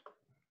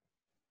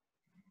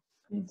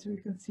 So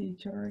we can see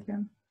each other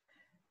again.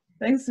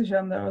 Thanks,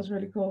 Dušan. That was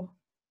really cool.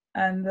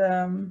 And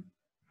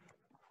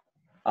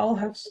I'll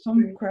have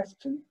some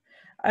questions.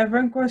 I have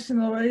one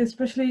question already,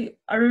 especially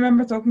I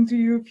remember talking to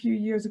you a few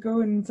years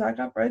ago in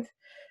Zagreb, right?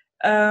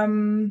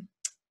 And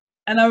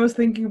I was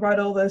thinking about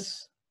all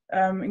this,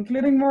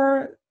 including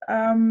more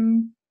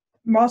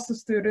master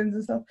students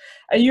and stuff.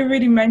 And you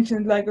really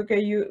mentioned like,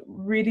 okay, you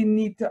really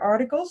need the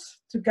articles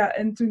to get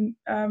into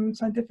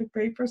scientific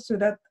papers, so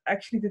that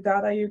actually the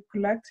data you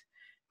collect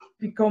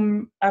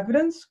become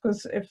evidence,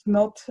 because if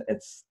not,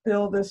 it's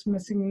still this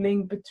missing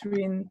link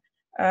between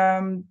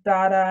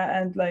data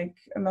and like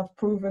enough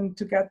proven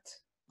to get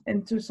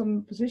into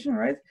some position,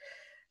 right?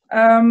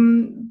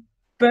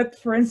 But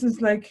for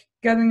instance, like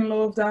getting a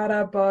lot of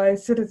data by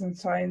citizen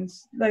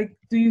science, like,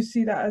 do you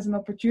see that as an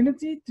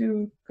opportunity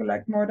to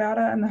collect more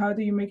data, and how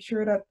do you make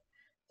sure that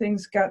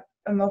things get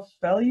enough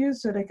value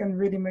so they can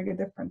really make a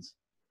difference?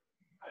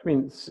 I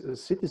mean,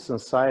 citizen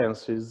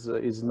science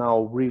is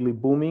now really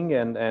booming,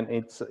 and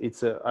it's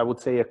a, I would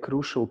say, a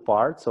crucial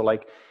part. So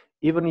like,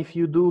 even if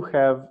you do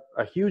have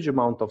a huge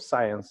amount of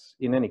science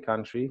in any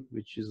country,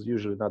 which is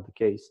usually not the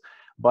case,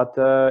 but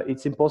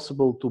it's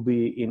impossible to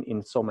be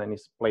in so many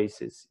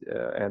places.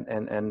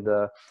 And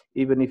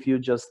even if you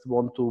just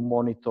want to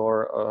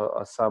monitor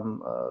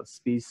some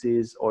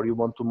species, or you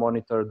want to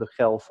monitor the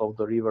health of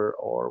the river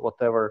or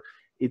whatever,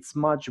 it's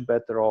much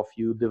better off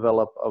you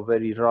develop a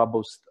very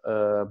robust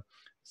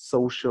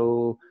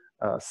social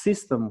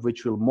system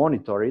which will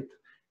monitor it.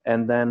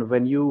 And then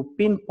when you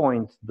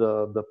pinpoint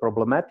the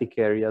problematic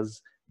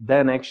areas,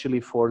 then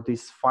actually for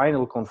this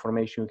final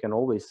confirmation, you can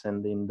always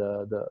send in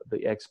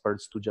the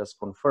experts to just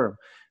confirm.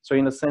 So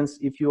in a sense,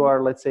 if you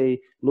are, let's say,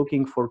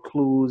 looking for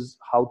clues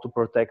how to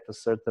protect a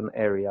certain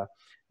area,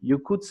 you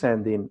could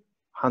send in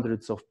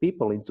hundreds of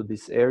people into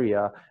this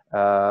area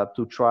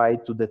to try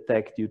to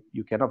detect.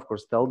 You can of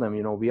course tell them,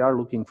 we are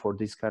looking for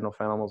this kind of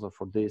animals, or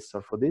for this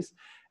or for this,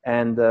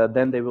 and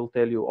then they will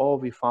tell you, oh,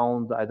 we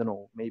found, I don't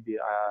know, maybe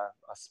a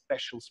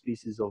special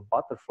species of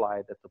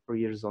butterfly that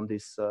appears on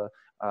this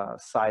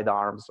side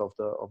arms of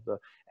the,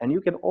 and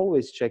you can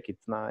always check it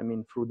now. I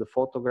mean, through the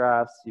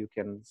photographs, you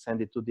can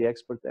send it to the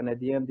expert, and at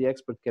the end the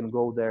expert can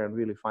go there and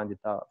really find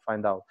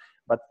out.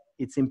 But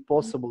it's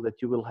impossible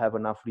that you will have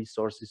enough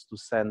resources to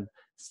send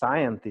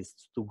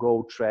scientists to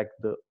go track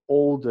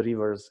all the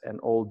rivers and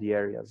all the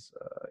areas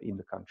in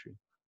the country.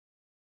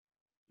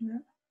 Yeah.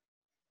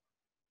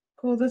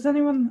 Cool. Does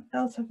anyone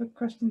else have a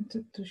question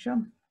to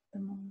Dušan at the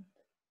moment?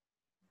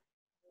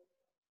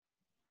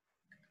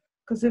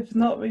 Because if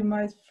not, we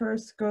might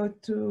first go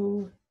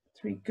to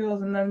Three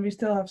Girls, and then we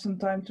still have some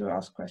time to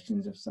ask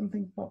questions if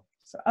something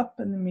pops up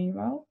in the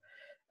meanwhile.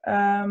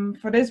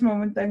 For this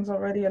moment, thanks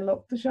already a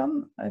lot,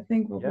 Dušan. I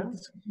think we'll be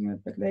discussing it a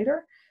bit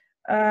later.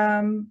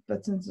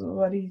 But since it's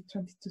already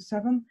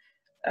 7,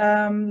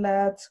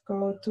 let's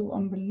go to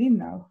Ombelin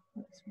now.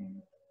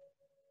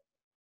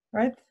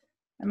 Right?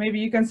 And maybe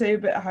you can say a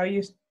bit how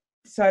you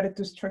decided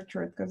to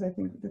structure it, because I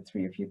think the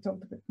three of you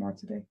talked a bit more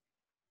today.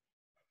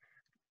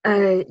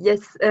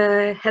 Yes,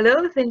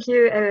 hello, thank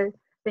you.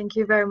 Thank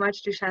you very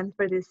much, Dušan,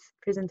 for this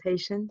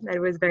presentation. That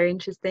was very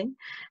interesting.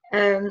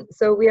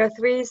 So we are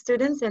 3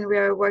 students, and we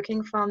are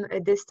working from a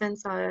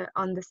distance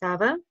on the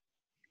Sava.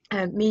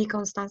 Me,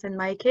 Constance, and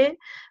Maike.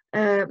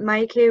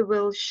 Maike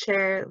will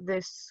share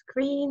the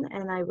screen,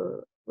 and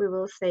we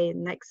will say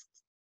next.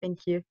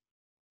 Thank you.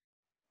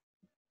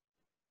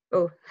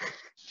 Oh.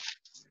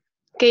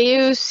 Can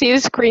you see the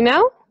screen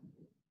now?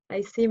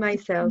 I see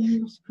myself.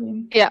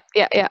 Yeah.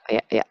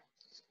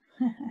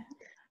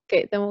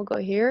 Okay, then we'll go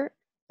here.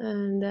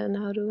 And then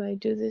how do I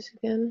do this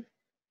again?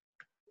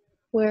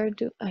 Where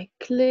do I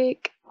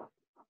click?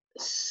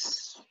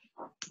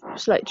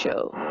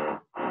 Slideshow.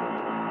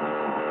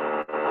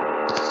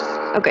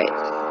 Okay.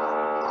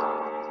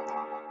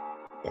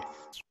 Yes.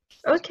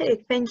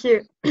 Okay, thank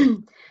you.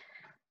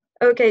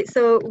 Okay,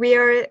 so we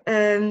are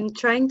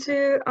trying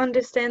to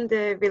understand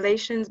the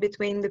relations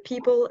between the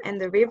people and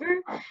the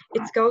river,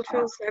 its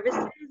cultural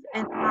services,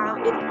 and how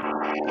it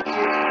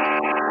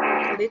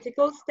the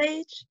political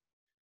stage.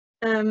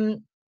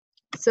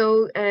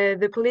 So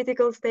the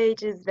political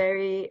stage is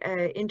very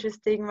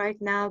interesting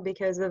right now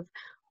because of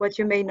what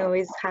you may know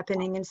is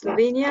happening in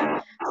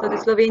Slovenia. So the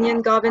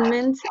Slovenian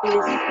government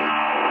is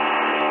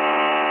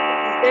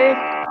there.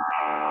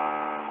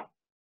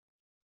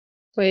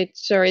 Wait,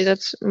 sorry,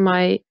 that's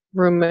my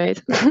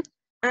roommate.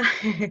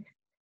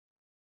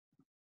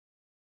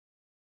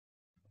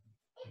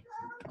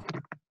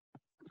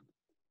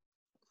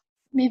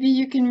 Maybe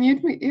you can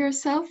mute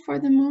yourself for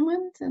the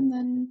moment and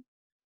then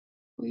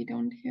we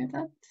don't hear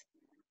that.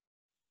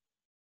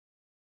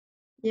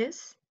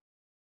 Yes.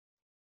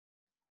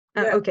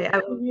 Yeah, Okay, I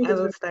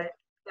will start.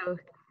 So,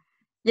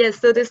 yes,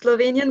 so the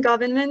Slovenian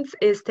government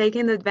is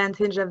taking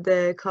advantage of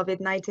the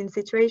COVID-19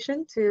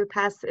 situation to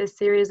pass a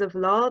series of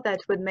laws that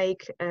would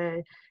make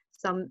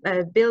some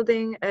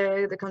building,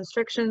 the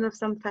construction of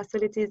some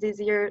facilities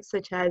easier,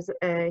 such as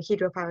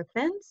hydropower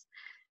plants,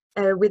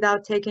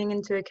 without taking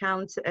into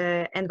account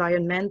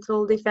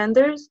environmental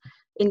defenders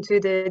into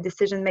the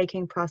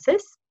decision-making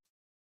process.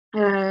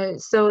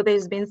 So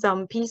there's been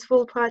some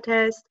peaceful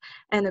protest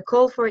and a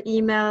call for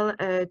email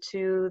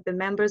to the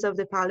members of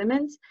the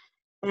parliament,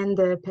 and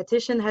the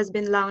petition has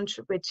been launched,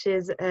 which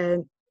is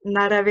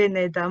Narave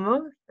ne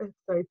damo,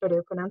 sorry for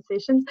the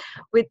pronunciation,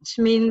 which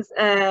means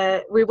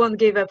we won't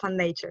give up on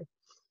nature.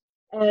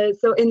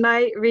 So in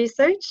my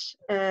research,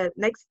 yes,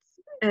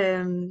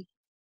 in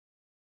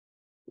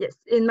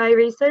my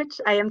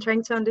research, I am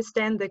trying to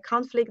understand the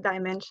conflict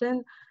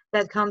dimension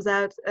that comes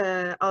out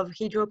of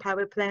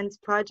hydropower plant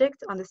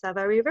project on the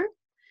Sava River.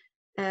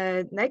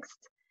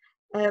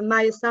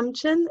 My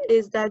assumption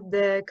is that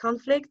the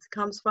conflict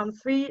comes from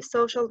three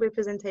social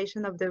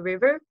representations of the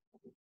river.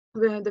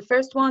 The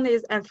first one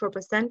is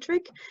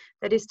anthropocentric,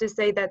 that is to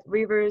say that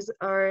rivers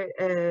are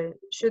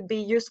should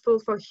be useful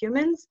for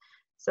humans.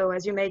 So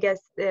as you may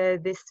guess,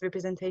 this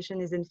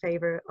representation is in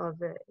favor of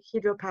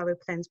hydropower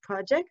plants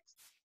projects.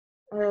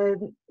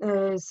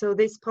 So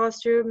this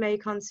posture may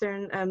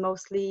concern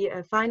mostly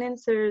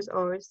financiers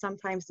or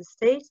sometimes the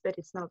states, but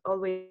it's not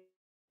always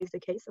the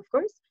case, of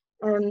course.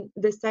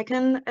 The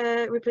second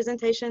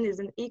representation is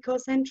an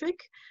ecocentric,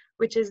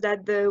 which is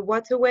that the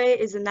waterway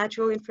is a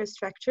natural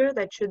infrastructure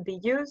that should be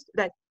used,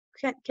 that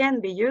can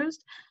be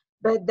used,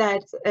 but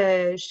that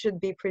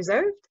should be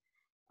preserved.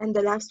 And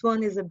the last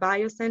one is a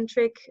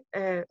biocentric,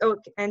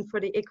 and for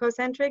the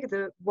ecocentric,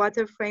 the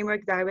Water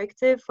Framework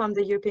Directive from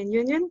the European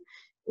Union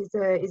is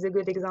a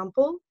good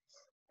example.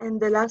 And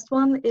the last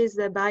one is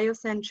a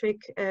biocentric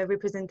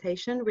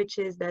representation, which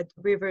is that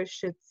rivers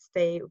should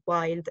stay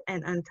wild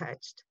and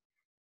untouched.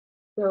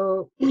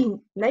 So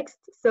next,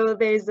 so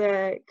there's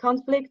a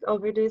conflict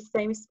over the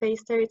same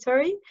space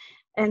territory,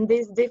 and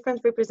these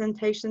different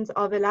representations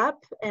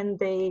overlap and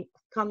they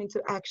come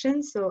into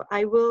action. So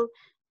I will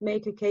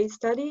make a case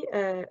study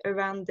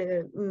around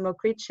the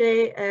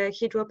Mokrice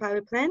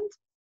hydropower plant,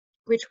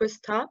 which was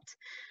stopped.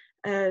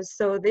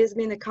 So there's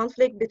been a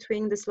conflict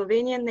between the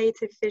Slovenian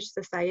Native Fish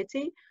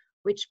Society,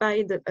 which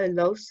filed a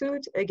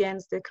lawsuit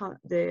against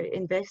the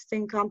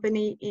investing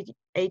company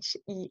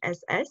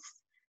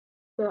HESS.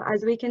 So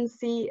as we can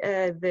see,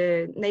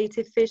 the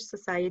Native Fish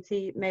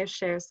Society may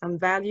share some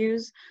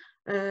values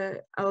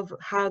of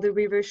how the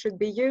river should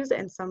be used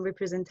and some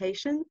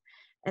representation.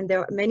 And there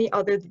are many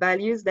other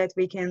values that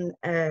we can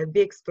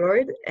be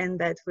explored and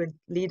that would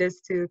lead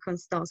us to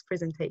Constance's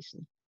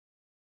presentation.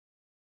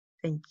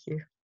 Thank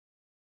you.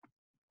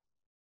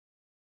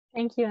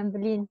 Thank you,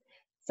 Ambeline.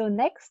 So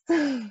next,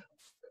 again,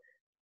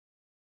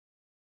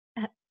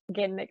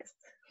 next.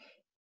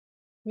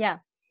 Yeah.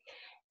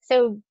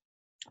 So,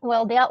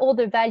 well, there are all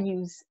the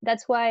values.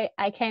 That's why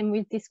I came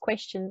with this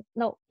question.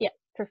 No, yeah,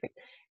 perfect.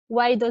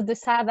 Why does the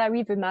Sava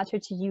River matter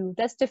to you?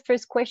 That's the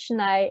first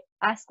question I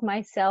asked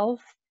myself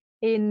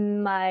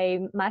in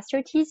my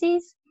master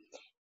thesis.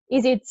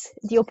 Is it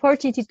the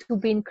opportunity to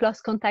be in close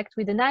contact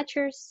with the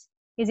natures?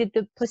 Is it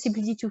the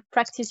possibility to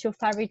practice your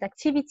favorite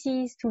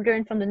activities, to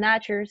learn from the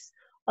natures,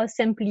 or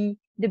simply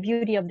the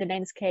beauty of the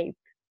landscape?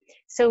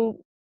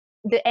 So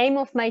the aim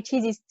of my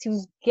thesis is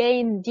to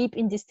gain deep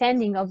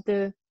understanding of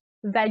the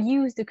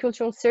values, the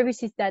cultural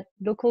services that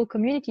local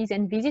communities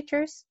and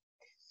visitors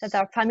that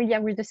are familiar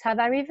with the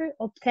Sava River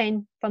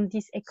obtain from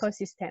this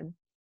ecosystem.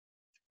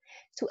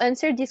 To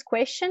answer this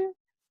question,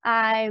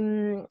 I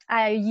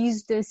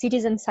use the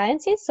citizen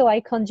sciences, so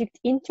I conduct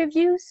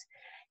interviews,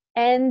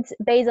 and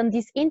based on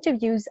these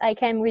interviews, I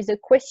came with the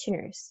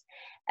questionnaires.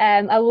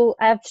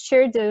 I've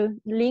shared the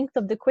link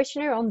of the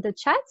questionnaire on the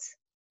chat.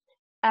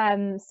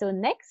 So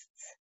next.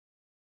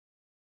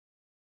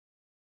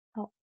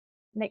 Oh,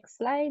 next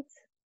slide.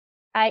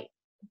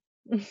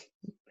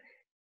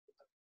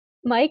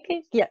 Mike?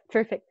 Yeah,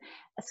 perfect.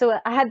 So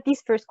I had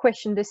this first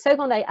question. The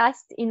second I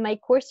asked in my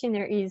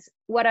questionnaire is,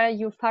 what are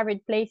your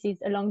favorite places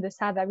along the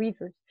Sava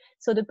River?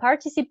 So the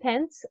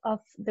participants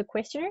of the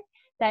questionnaire,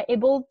 they're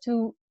able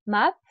to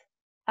map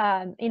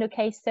in a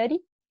case study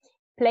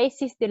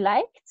places they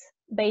liked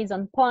based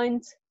on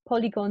points,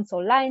 polygons,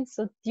 or lines.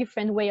 So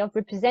different way of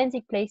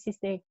representing places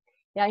they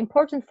are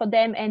important for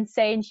them, and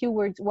say in few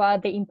words why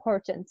they're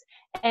important.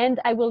 And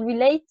I will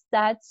relate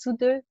that to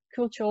the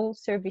cultural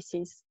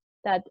services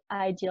that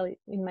I deal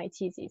in my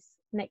thesis.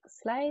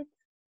 Next slide.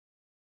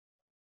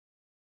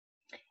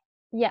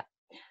 Yeah.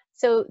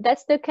 So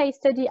that's the case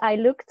study I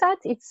looked at.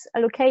 It's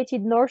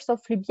located north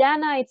of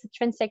Ljubljana. It's a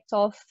transect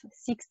of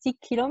 60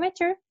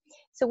 kilometers.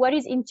 So what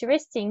is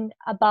interesting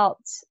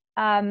about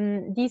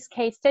these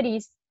case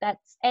studies, that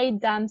 8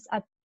 dams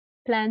are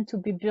planned to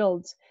be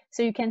built.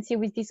 So you can see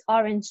with this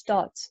orange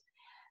dot.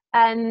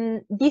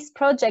 And these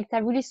projects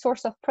are really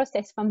source of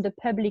process from the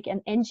public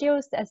and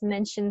NGOs, as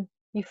mentioned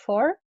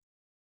before,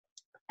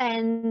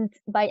 and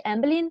by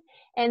Ambelin.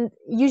 And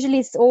usually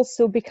it's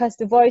also because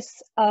the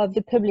voice of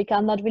the public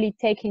are not really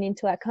taken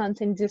into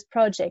account in this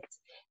project.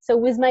 So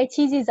with my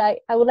thesis, I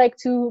would like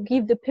to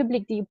give the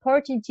public the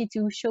opportunity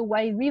to show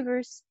why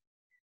rivers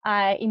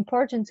are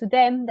important to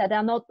them, that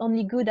are not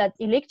only good at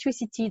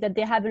electricity, that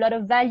they have a lot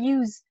of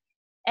values,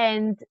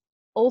 and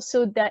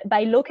also that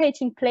by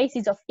locating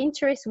places of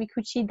interest, we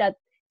could see that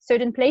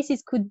certain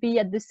places could be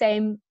at the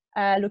same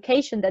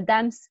location that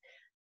dams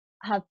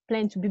have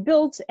planned to be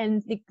built,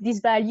 and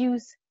these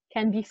values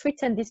can be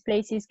threatened, these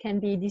places can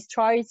be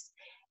destroyed,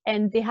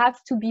 and they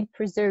have to be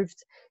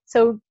preserved.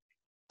 So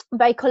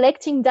by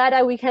collecting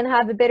data, we can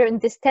have a better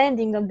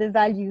understanding of the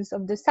values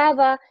of the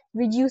Sava,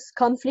 reduce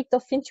conflict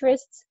of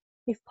interest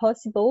if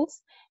possible.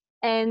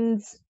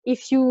 And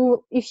if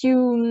you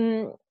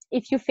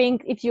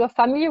are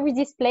familiar with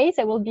this place,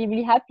 I will be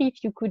really happy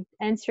if you could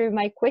answer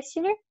my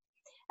questionnaire.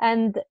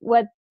 And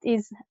what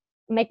is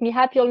make me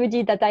happy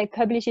already that I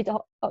published it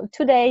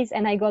 2 days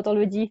and I got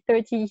already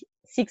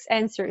 36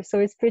 answers. So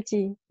it's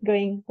pretty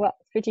going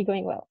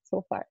well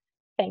so far.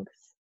 Thanks.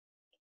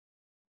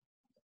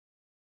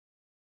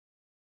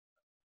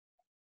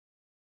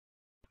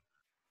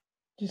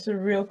 Just a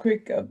real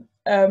quick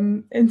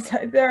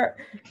insight there.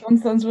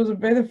 Constance was a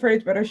bit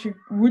afraid whether she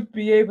would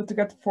be able to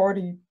get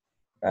 40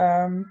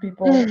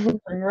 people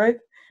answering, right?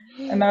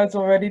 And now it's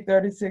already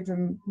 36,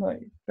 and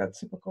like, that's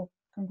super cool.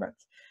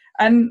 Congrats.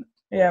 And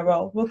yeah,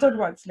 well, we'll talk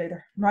about this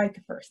later. Mike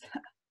first.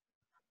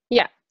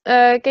 Yeah.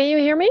 Can you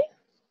hear me?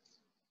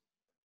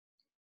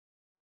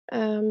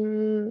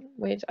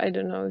 Wait, I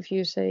don't know if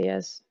you say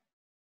yes.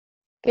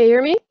 Can you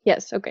hear me?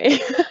 Yes. Okay.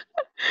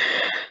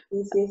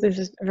 This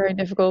is very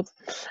difficult.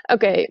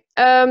 Okay.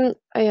 I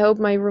hope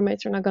my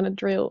roommates are not going to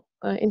drill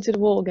into the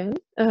wall again.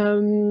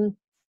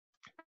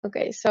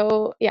 Okay.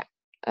 So yeah.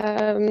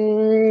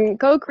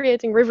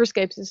 Co-creating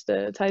riverscapes is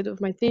the title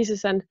of my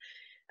thesis, and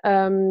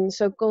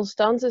so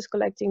Constance is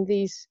collecting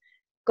these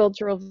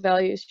cultural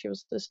values she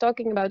was just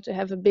talking about to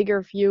have a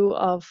bigger view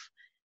of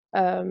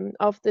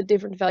the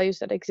different values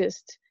that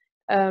exist.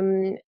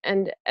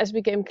 And as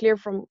became clear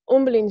from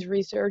Ombelin's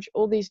research,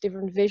 all these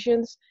different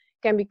visions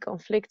can be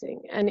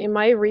conflicting. And in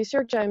my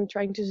research, I'm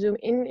trying to zoom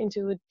in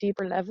into a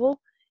deeper level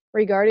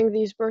regarding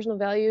these personal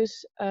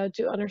values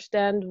to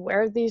understand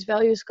where these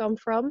values come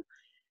from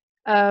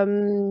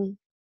and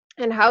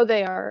how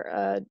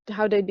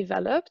they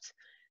developed.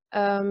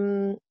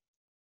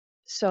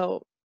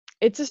 So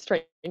it's a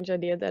strange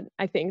idea that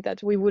I think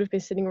that we would have been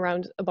sitting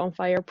around a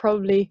bonfire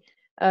probably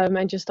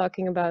and just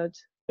talking about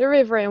the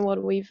river and what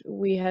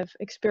we have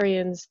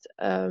experienced.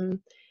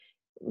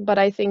 But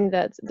I think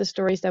that the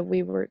stories that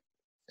we were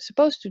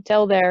supposed to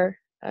tell there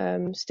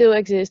still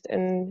exist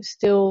and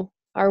still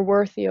are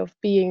worthy of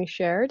being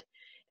shared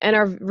and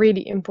are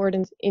really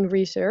important in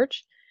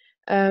research.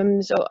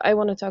 So I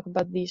want to talk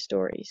about these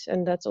stories,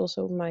 and that's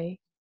also my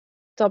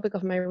topic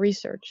of my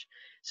research.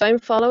 So I'm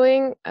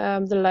following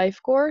the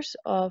life course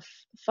of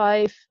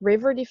 5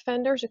 river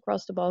defenders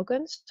across the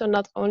Balkans. So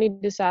not only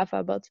the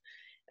Sava, but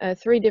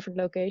 3 different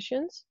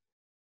locations.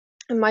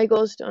 And my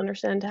goal is to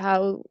understand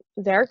how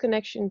their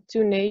connection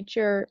to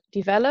nature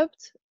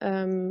developed,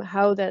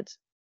 how that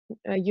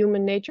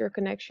human nature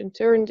connection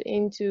turned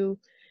into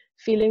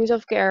feelings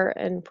of care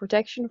and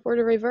protection for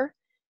the river,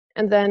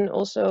 and then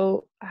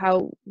also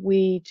how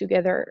we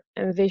together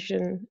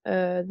envision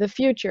the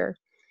future.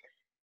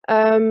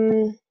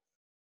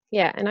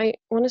 Yeah, and I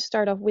want to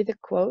start off with a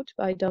quote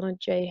by Donna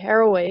J.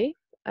 Haraway.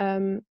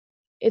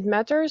 It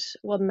matters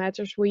what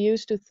matters we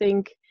use to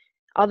think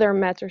other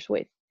matters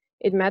with.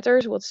 It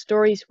matters what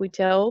stories we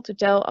tell to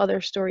tell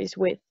other stories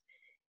with.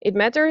 It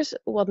matters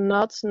what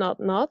knots knot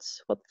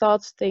knots, what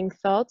thoughts think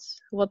thoughts,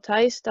 what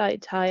ties tie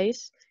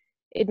ties.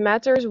 It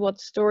matters what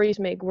stories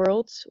make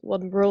worlds,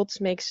 what worlds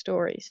make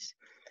stories.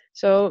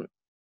 So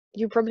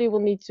you probably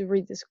will need to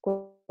read this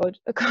quote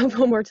a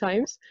couple more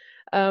times.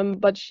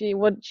 But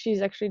what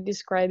she's actually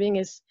describing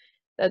is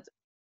that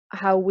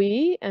how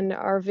we and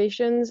our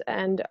visions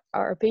and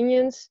our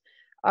opinions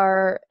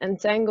are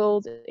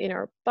entangled in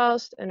our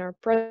past and our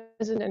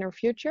present and our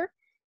future.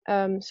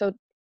 So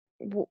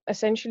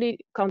essentially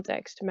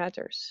context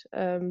matters.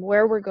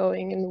 Where we're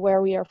going and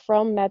where we are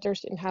from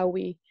matters in how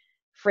we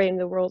frame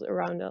the world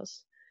around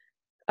us.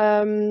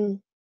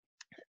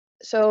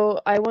 So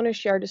I want to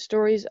share the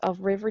stories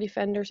of river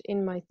defenders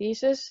in my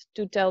thesis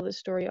to tell the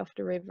story of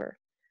the river.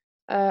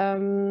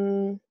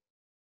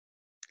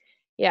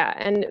 Yeah,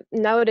 and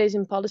nowadays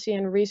in policy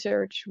and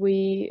research,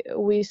 we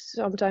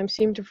sometimes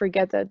seem to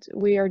forget that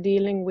we are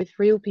dealing with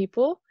real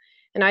people,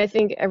 and I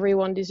think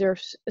everyone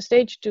deserves a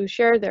stage to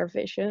share their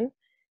vision,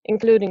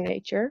 including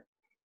nature.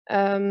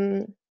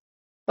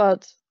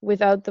 But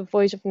without the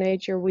voice of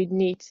nature, we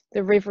need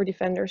the river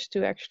defenders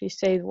to actually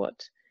say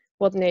what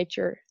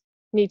nature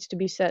needs to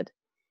be said.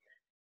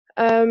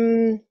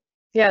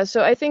 Yeah,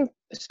 so I think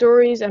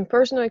stories and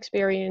personal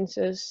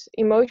experiences,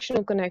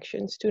 emotional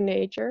connections to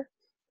nature,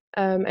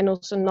 and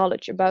also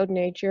knowledge about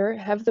nature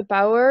have the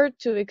power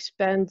to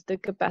expand the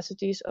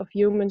capacities of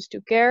humans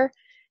to care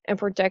and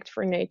protect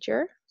for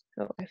nature.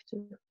 Oh, I have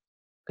to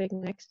click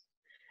next.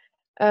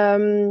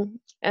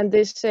 And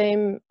this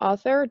same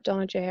author,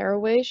 Donna J.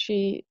 Haraway,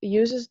 she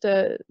uses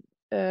the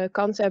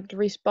concept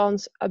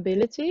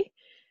responsibility,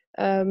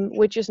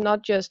 which is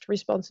not just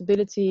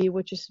responsibility,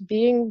 which is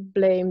being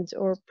blamed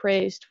or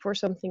praised for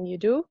something you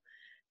do,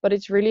 but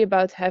it's really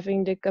about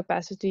having the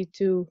capacity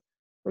to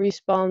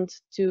respond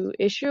to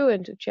issue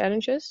and to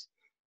challenges.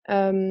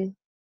 And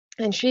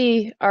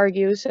she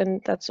argues,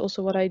 and that's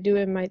also what I do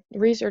in my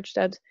research,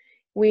 that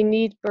we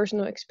need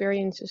personal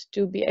experiences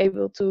to be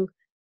able to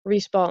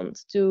respond,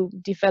 to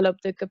develop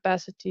the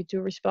capacity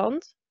to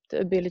respond, the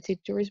ability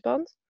to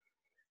respond.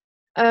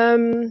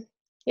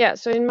 Yeah,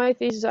 so in my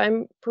thesis,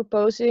 I'm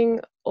proposing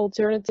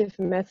alternative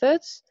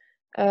methods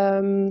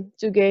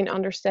to gain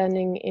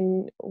understanding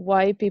in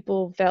why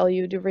people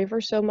value the river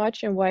so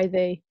much and why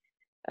they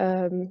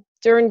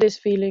turn this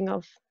feeling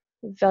of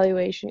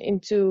valuation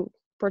into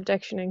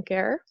protection and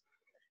care.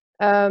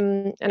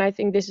 And I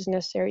think this is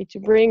necessary to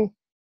bring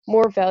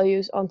more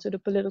values onto the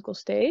political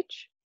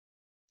stage.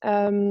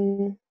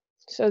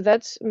 So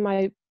that's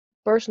my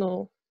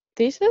personal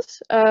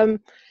thesis.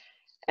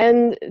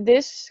 And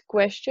this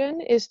question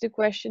is the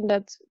question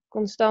that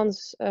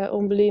Constance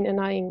Ombelin and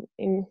I,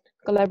 in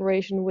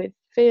collaboration with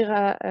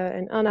Vera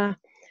and Anna,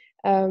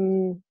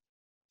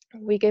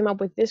 we came up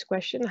with this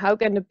question: how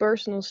can the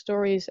personal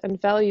stories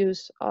and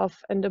values of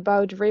and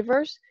about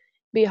rivers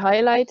be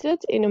highlighted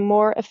in a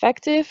more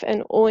effective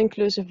and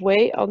all-inclusive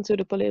way onto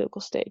the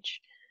political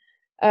stage?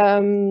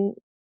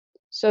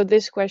 So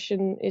this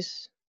question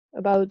is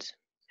about,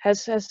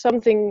 has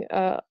something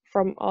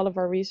from all of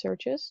our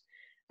researches.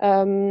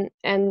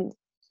 And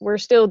we're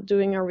still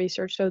doing our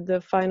research, so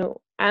the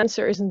final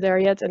answer isn't there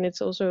yet, and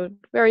it's also a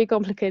very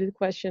complicated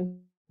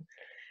question.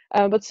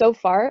 But so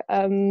far,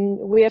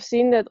 we have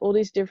seen that all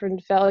these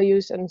different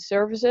values and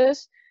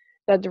services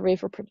that the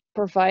river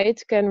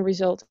provides can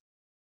result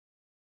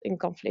in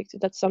conflict.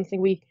 That's something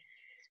we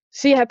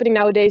see happening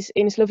nowadays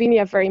in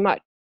Slovenia very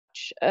much.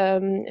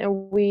 And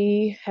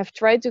we have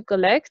tried to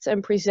collect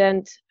and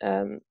present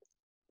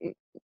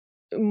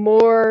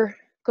more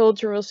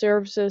cultural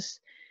services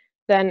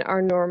than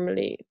are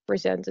normally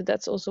presented.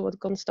 That's also what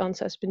Constance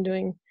has been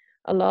doing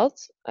a lot.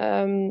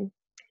 And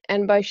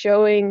by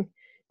showing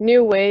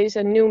new ways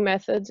and new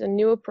methods and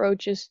new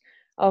approaches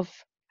of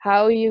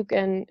how you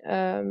can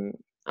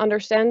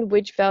understand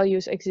which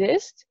values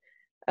exist,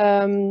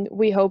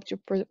 we hope to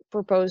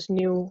propose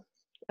new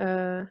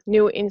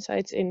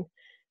insights in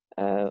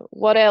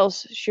what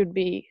else should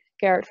be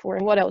cared for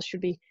and what else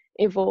should be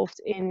involved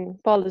in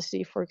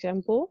policy, for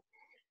example.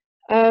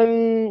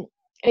 And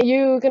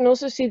you can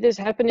also see this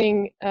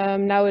happening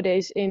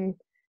nowadays in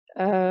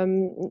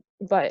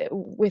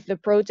with the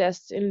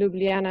protests in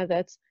Ljubljana,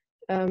 that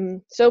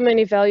so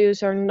many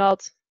values are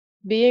not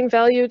being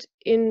valued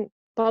in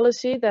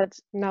policy, that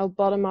now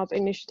bottom-up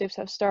initiatives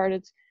have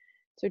started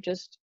to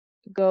just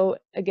go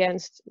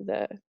against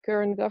the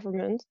current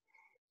government.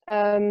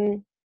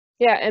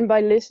 Yeah, and by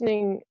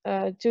listening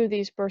to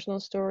these personal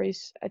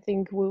stories, I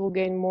think we will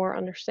gain more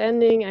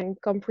understanding and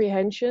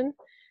comprehension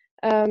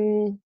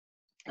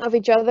of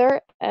each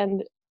other,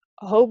 and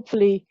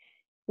hopefully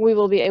we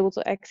will be able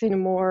to act in a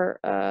more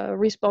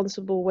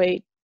responsible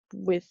way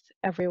with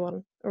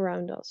everyone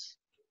around us.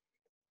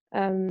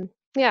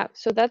 Yeah,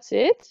 so that's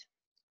it.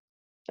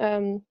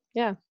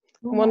 Yeah,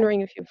 I'm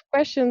wondering if you have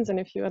questions and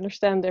if you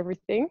understand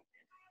everything.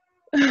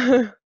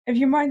 If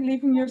you mind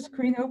leaving your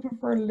screen open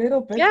for a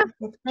little bit, yeah,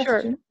 with that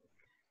question,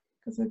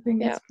 because I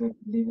think it's good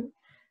to leave it.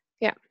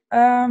 Yeah.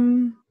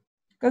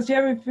 Because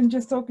yeah, we've been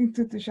just talking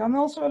to Dušan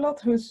also a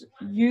lot, who's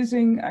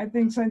using, I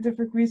think,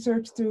 scientific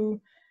research to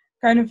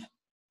kind of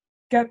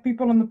get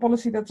people on the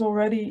policy that's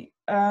already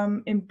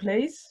in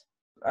place,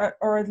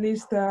 or at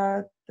least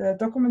the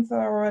documents that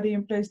are already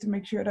in place, to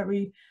make sure that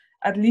we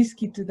at least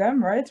keep to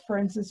them, right? For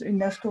instance,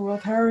 UNESCO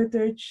World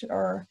Heritage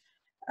or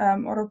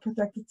other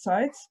protected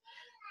sites.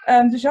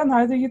 Dušan,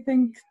 how do you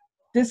think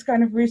this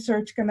kind of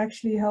research can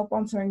actually help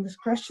answering this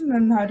question,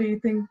 and how do you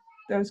think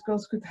those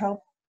goals could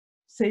help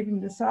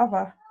saving the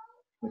Sava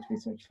with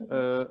research?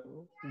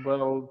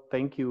 Well,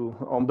 thank you,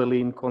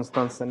 Ombelin,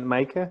 Constance, and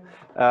Maike.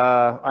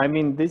 I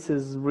mean, this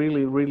is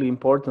really, really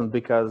important,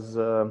 because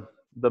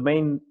the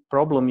main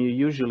problem you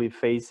usually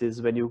face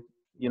is when you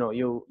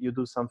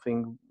do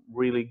something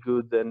really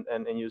good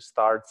and you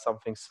start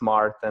something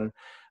smart,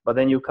 but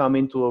then you come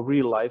into a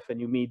real life and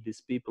you meet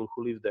these people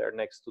who live there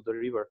next to the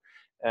river,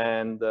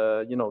 and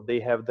you know, they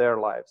have their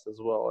lives as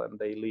well, and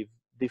they live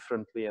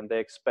differently, and they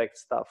expect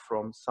stuff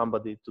from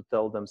somebody to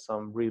tell them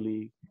some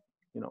really,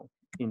 you know,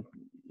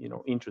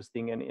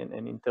 interesting and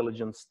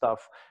intelligent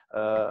stuff,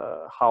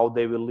 how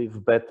they will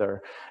live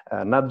better,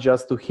 not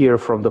just to hear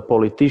from the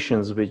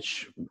politicians,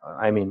 which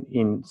I mean,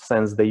 in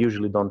sense they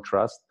usually don't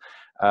trust,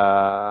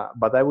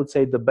 but I would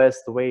say the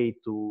best way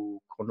to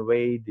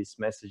convey these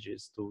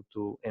messages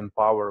to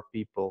empower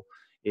people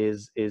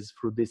is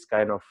through this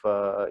kind of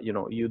you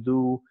know, you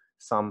do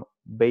some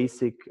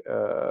basic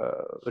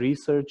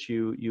research,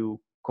 you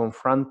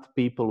confront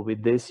people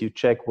with this, you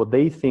check what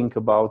they think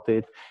about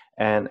it,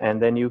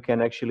 and then you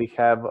can actually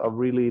have a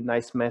really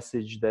nice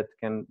message that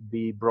can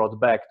be brought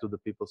back to the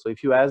people. So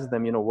if you ask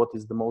them, you know, what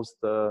is the most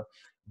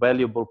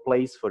valuable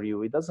place for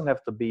you, it doesn't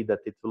have to be that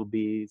it will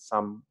be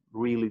some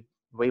really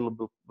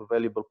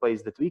valuable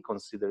place that we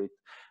consider it.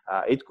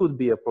 It could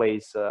be a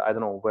place, I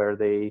don't know, where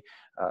they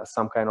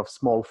some kind of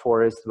small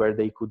forest where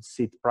they could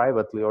sit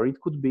privately, or it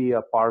could be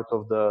a part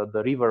of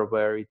the river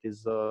where it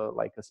is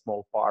like a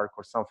small park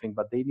or something,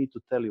 but they need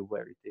to tell you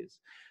where it is.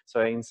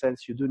 So in a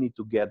sense, you do need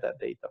to get that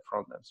data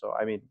from them. So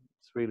I mean,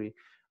 it's really,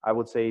 I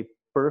would say,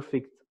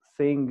 perfect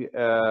thing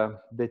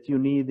that you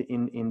need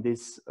in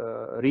this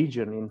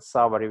region in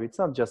Sava. It's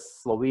not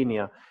just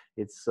Slovenia.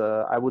 It's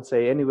I would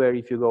say anywhere,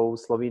 if you go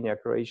Slovenia,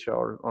 Croatia,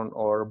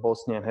 or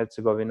Bosnia and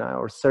Herzegovina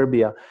or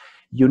Serbia,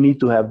 you need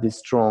to have this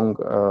strong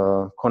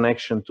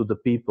connection to the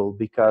people,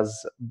 because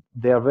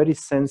they are very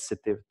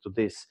sensitive to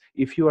this.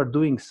 If you are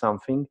doing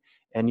something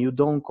and you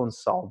don't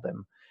consult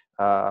them,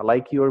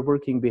 like you are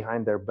working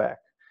behind their back.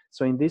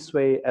 So in this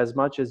way, as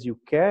much as you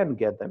can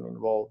get them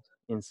involved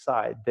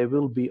inside, they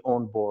will be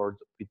on board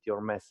with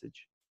your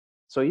message.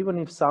 So even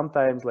if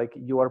sometimes, like,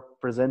 you are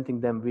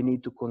presenting them, we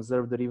need to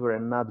conserve the river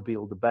and not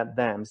build the bad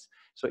dams.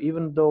 So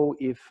even though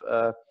if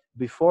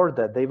before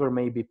that they were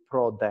maybe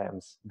pro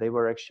dams, they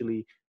were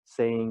actually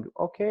saying,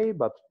 okay,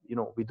 but you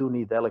know, we do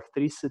need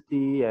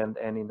electricity, and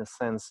in a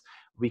sense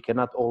we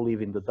cannot all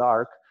live in the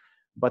dark.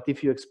 But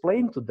if you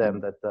explain to them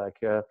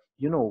that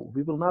you know,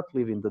 we will not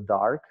live in the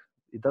dark,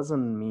 it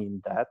doesn't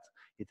mean that.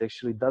 It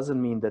actually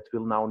doesn't mean that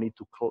we'll now need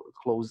to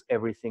close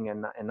everything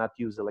and not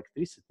use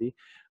electricity.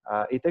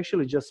 It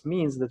actually just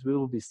means that we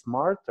will be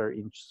smarter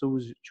in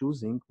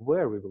choosing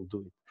where we will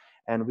do it.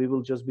 And we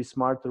will just be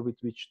smarter with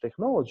which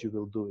technology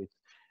we'll do it.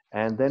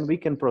 And then we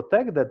can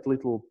protect that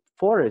little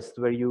forest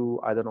where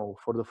you, I don't know,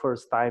 for the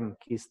first time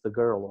kissed a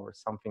girl or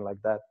something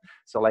like that.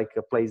 So like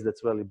a place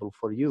that's valuable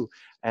for you.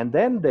 And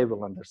then they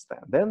will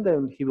understand.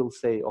 Then he will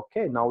say,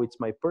 okay, now it's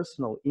my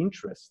personal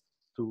interest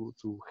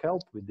to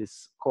help with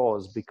this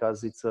cause,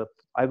 because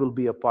I will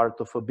be a part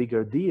of a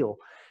bigger deal.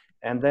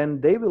 And then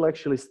they will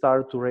actually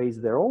start to raise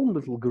their own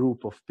little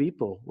group of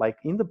people, like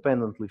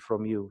independently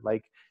from you.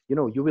 Like, you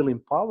know, you will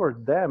empower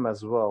them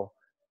as well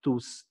to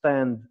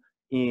stand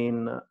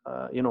in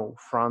you know,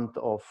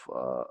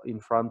 in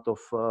front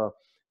of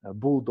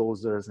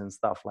bulldozers and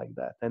stuff like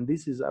that. And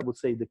this is, I would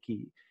say, the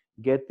key: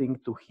 getting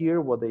to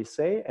hear what they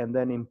say and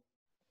then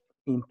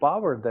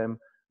empower them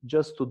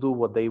just to do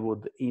what they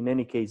would in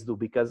any case do.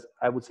 Because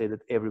I would say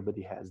that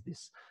everybody has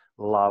this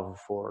love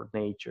for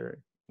nature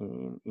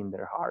in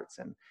their hearts,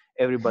 and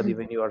everybody,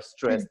 when you are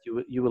stressed,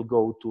 you will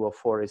go to a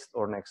forest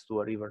or next to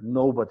a river.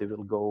 Nobody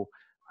will go,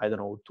 I don't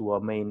know, to a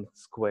main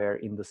square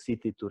in the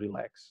city to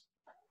relax.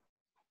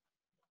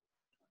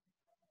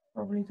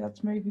 Probably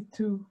that's maybe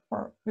too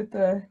far with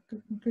the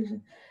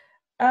conclusion.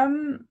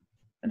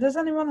 Does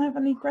anyone have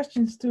any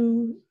questions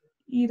to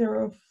either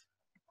of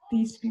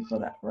these people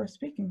that were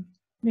speaking?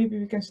 Maybe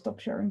we can stop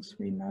sharing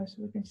screen now so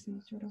we can see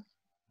each other.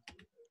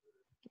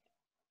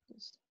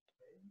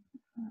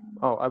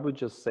 Oh, I would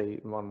just say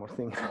one more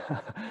thing.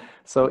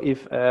 So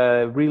if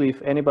really,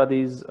 if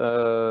anybody's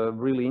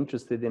really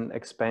interested in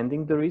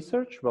expanding the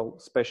research, well,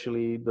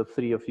 especially the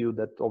three of you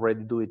that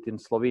already do it in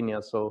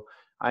Slovenia. So,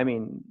 I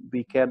mean,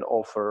 we can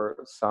offer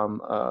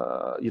some,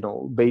 you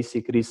know,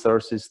 basic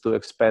resources to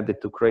expand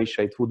it to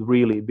Croatia. It would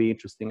really be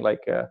interesting.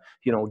 Like,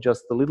 you know,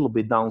 just a little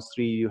bit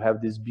downstream, you have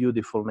this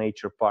beautiful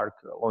nature park,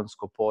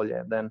 Lonjsko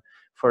Polje, and then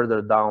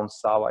further down,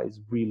 Sava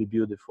is really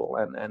beautiful.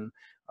 And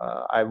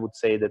I would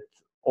say that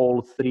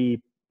all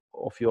three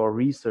of your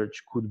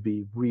research could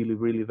be really,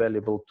 really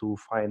valuable to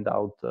find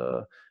out,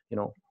 you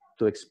know,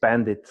 to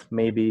expand it.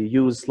 Maybe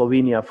use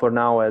Slovenia for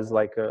now as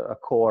like a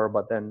core,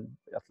 but then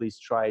at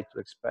least try to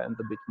expand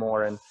a bit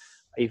more. And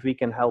if we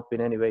can help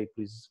in any way,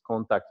 please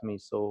contact me.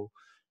 So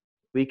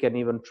we can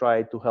even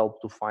try to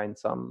help to find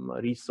some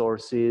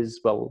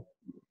resources. Well,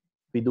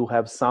 we do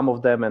have some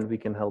of them, and we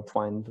can help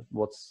find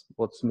what's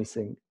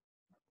missing.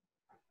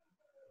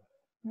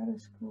 That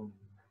is cool.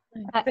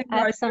 I think have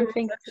right here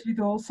something. is actually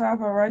the whole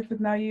Sava, right? But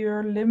now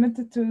you're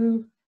limited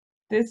to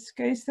this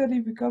case study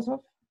because of.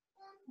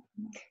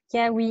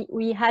 Yeah,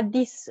 we had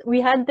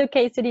the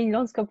case study in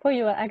Lonjsko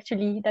Polje.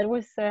 Actually, that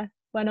was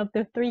one of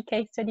the 3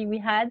 case study we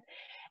had,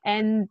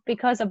 and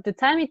because of the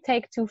time it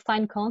takes to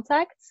find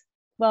contacts,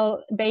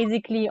 well,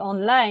 basically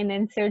online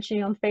and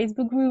searching on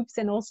Facebook groups,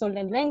 and also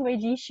the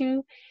language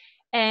issue.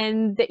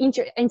 And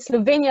in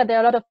Slovenia, there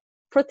are a lot of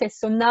protests.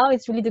 So now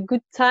it's really the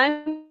good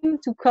time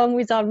to come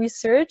with our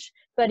research.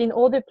 But in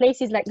other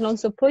places like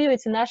Lonsopoyo,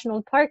 it's a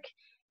national park.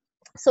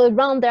 So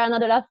around there are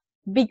not a lot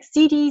of big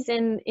cities,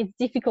 and it's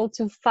difficult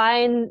to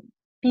find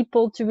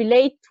people to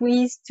relate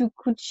with, to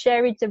could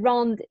share it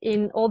around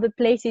in all the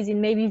places.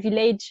 In maybe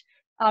village,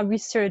 our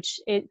research,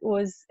 it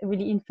was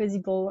really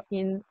infeasible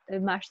in a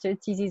master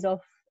thesis of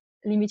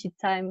limited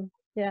time.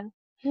 Yeah,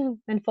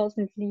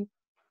 unfortunately.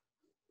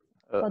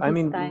 I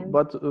mean,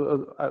 but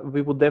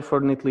we would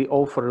definitely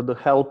offer the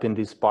help in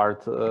this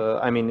part.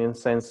 I mean, in a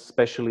sense,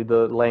 especially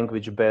the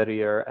language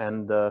barrier.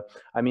 And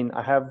I mean,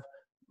 I have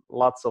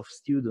lots of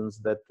students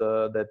that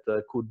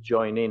could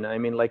join in. I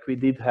mean, like we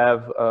did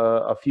have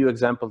a few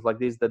examples like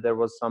this, that there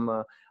was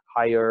some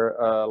higher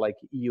like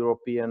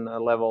European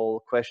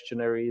level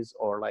questionnaires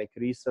or like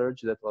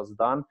research that was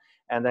done.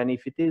 And then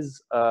if it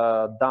is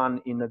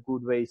done in a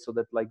good way, so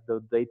that like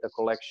the data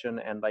collection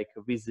and like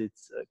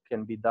visits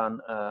can be done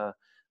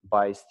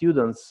by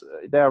students,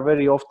 they are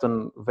very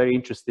often very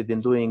interested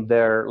in doing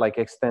their like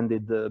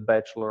extended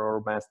bachelor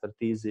or master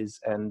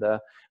thesis. And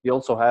we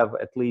also have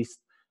at least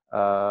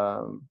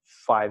 5-6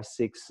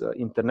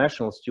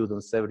 international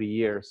students every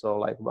year. So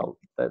like, well,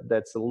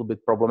 that's a little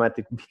bit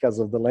problematic because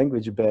of the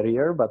language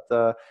barrier,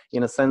 but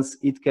in a sense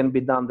it can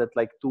be done that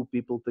like 2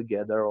 people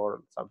together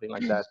or something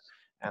like that,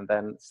 and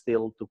then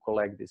still to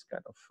collect this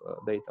kind of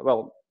data.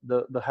 Well,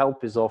 the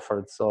help is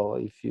offered, so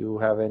if you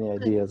have any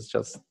ideas,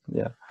 just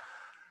yeah.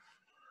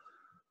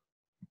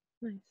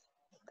 Nice,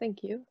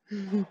 thank you.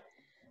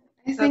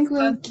 I think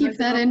we'll keep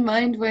that in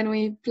mind when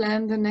we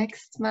plan the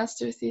next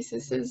master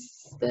theses.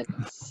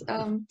 That's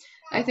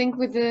I think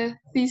with the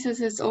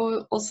thesis is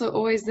also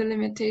always the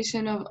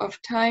limitation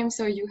of time,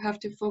 so you have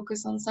to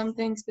focus on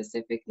something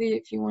specifically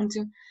if you want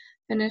to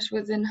finish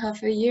within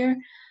half a year.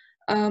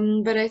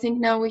 But I think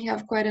now we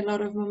have quite a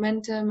lot of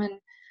momentum and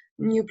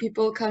new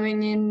people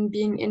coming in,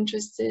 being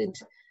interested,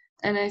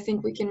 and I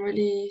think we can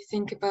really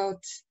think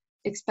about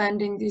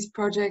expanding these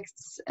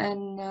projects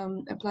and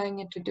applying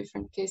it to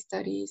different case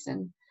studies,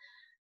 and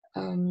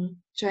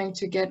trying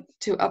to get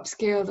to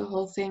upscale the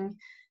whole thing,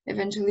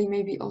 eventually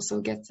maybe also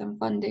get some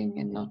funding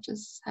and not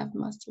just have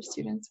master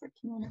students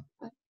working on it.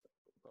 But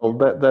well,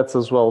 that's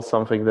as well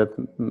something that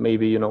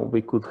maybe, you know,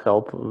 we could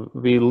help.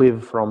 We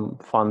live from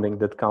funding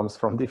that comes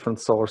from different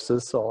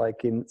sources, so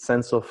like in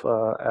sense of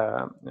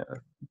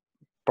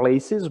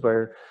places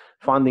where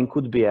funding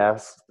could be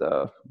asked,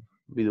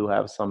 we do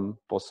have some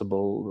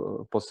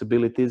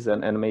possibilities,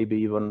 and maybe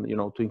even, you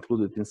know, to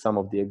include it in some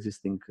of the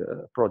existing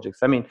projects.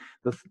 I mean,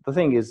 the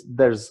thing is,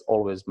 there's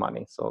always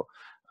money, so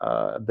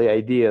the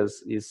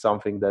ideas is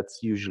something that's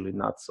usually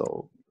not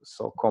so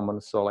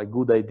common. So like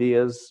good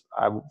ideas,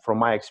 from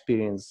my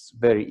experience,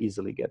 very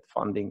easily get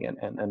funding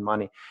and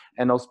money,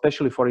 and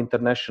especially for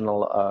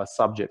international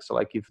subjects. So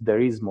like if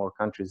there is more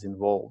countries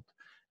involved,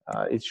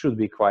 it should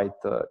be quite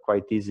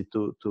easy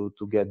to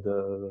get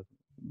the,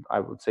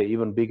 I would say,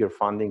 even bigger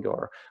funding.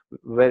 Or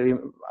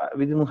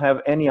we didn't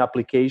have any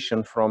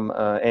application from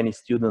any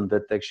student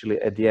that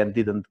actually at the end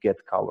didn't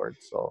get covered.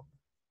 So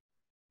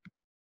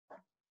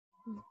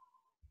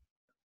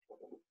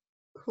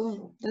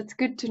cool, that's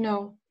good to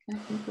know. I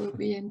think we'll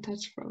be in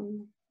touch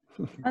probably.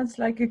 Sounds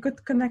like a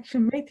good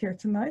connection made here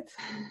tonight.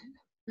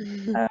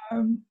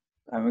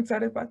 I'm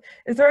excited about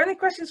it. Is there any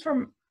questions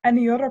from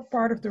any other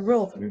part of the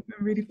world? We've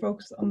been really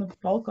focused on the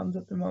Balkans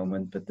at the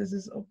moment, but this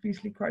is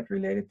obviously quite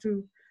related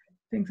to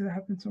things that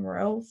happen somewhere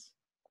else.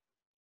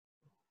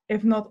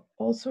 If not,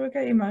 also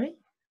okay, Marie?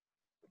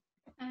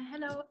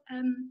 Hello,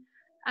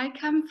 I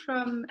come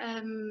from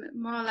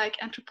more like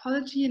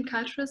anthropology and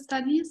cultural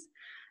studies,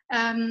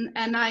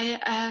 and I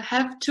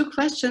have 2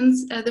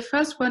 questions. The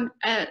first one,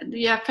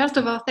 first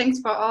of all, thanks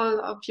for all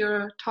of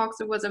your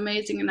talks. It was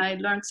amazing, and I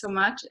learned so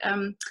much.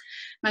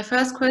 My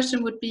first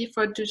question would be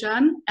for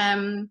Dusan,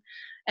 and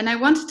I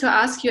wanted to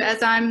ask you,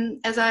 as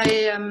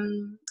I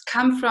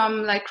come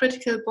from like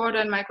critical border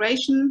and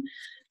migration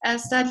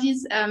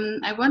studies,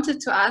 I wanted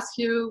to ask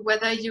you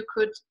whether you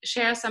could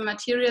share some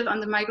material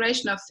on the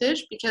migration of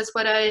fish, because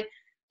what I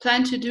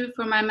plan to do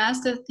for my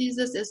master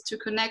thesis is to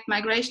connect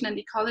migration and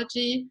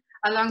ecology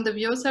along the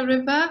Vjosa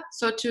River.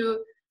 So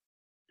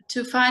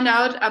to find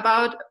out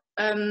about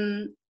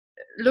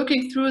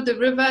looking through the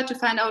river to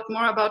find out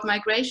more about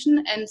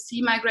migration, and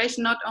see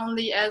migration not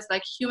only as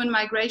like human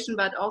migration,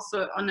 but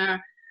also on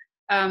a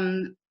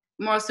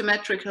more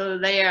symmetrical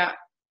layer,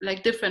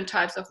 like different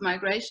types of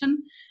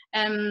migration.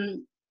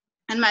 And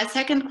my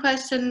second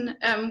question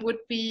would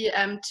be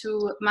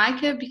to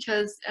Maike,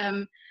 because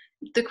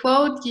the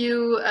quote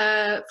you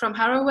from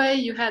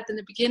Haraway you had in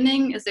the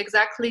beginning is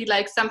exactly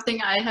like something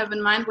I have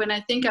in mind when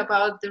I think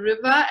about the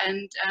river,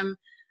 and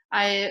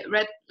I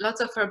read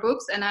lots of her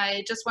books, and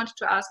I just wanted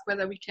to ask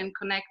whether we can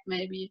connect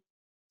maybe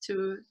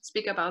to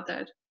speak about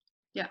that.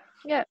 Yeah.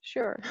 Yeah,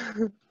 sure.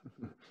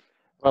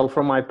 well,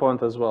 from my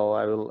point as well,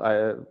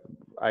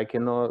 I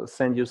can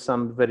send you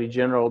some very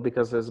general,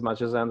 because as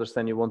much as I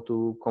understand, you want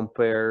to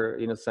compare,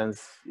 in a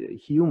sense,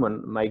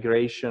 human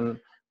migration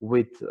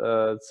with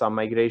some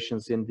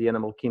migrations in the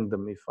animal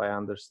kingdom, if I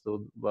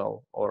understood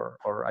well,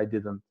 or I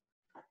didn't.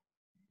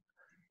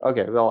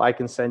 Okay, well, I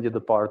can send you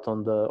the part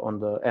on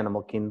the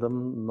animal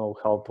kingdom, no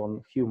help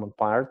on human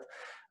part.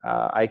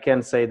 I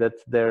can say that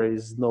there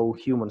is no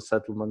human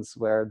settlements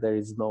where there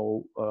is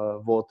no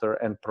water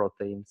and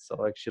protein.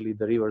 So actually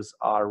the rivers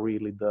are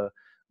really the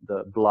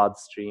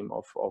bloodstream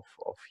of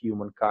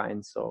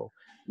humankind. So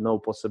no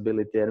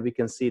possibility. And we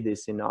can see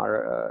this in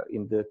our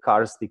in the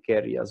karstic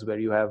areas where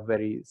you have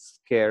very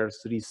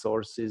scarce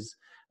resources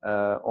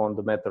on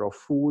the matter of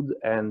food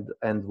and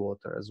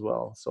water as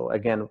well. So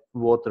again,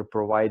 water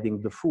providing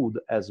the food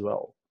as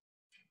well.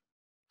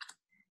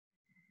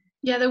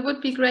 Yeah, that would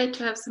be great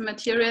to have some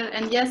material.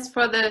 And yes,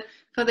 for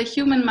the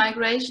human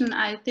migration,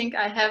 I think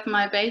I have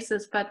my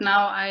basis, but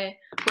now I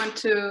want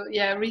to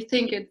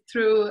rethink it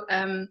through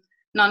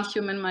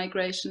non-human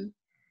migration.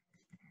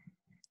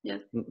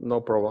 Yes.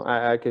 No problem.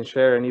 I can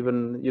share, and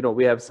even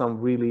we have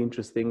some really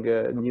interesting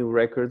new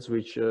records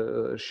which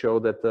show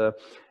that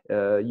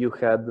you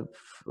had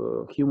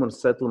human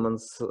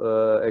settlements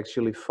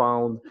actually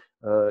found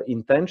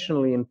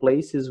intentionally in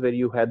places where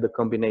you had the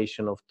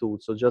combination of two.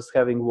 So just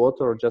having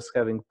water or just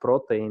having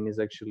protein is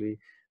actually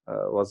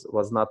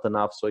was not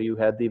enough. So you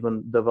had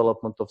even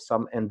development of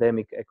some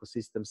endemic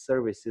ecosystem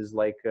services,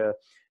 like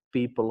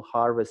people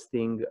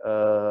harvesting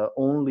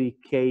only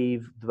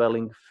cave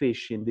dwelling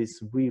fish in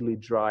these really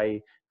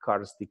dry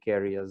karstic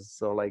areas.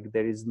 So like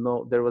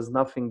there was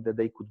nothing that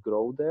they could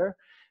grow there,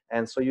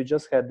 and so you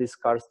just had these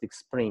karstic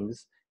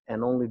springs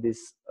and only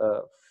this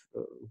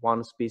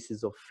one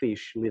species of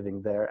fish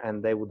living there,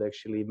 and they would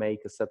actually make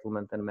a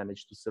settlement and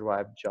manage to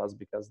survive just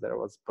because there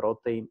was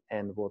protein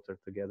and water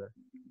together.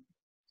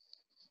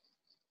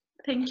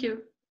 Thank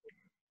you.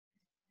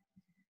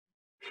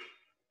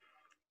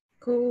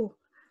 Cool.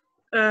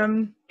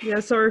 Yeah,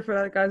 sorry for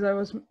that, guys. I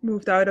was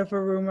moved out of a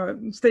room.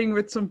 I'm staying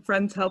with some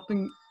friends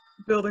helping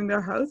building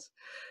their house.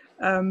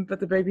 But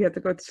the baby had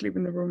to go to sleep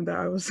in the room that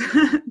I was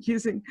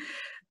using.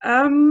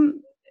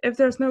 If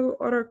there's no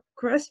other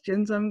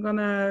questions, I'm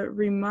gonna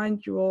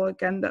remind you all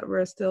again that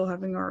we're still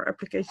having our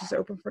applications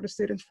open for the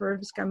students for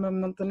Riverscamp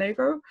and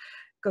Montenegro,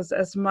 because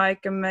as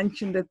Mike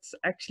mentioned, it's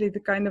actually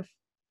the kind of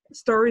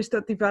stories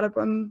that develop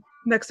on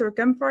next to a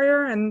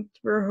campfire, and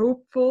we're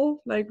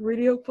hopeful, like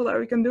really hopeful, that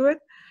we can do it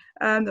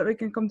and that we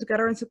can come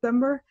together in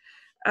September.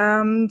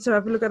 So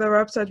have a look at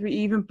our website. We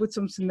even put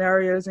some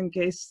scenarios in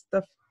case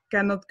stuff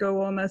cannot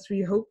go on as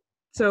we hope.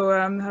 So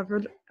have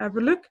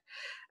a look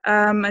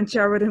and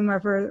share with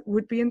whomever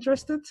would be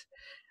interested.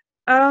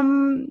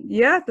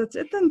 Yeah, that's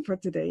it then for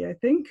today, I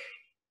think.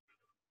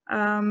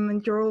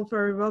 And you're all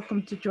very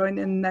welcome to join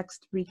in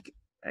next week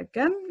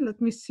again.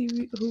 Let me see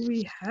who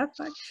we have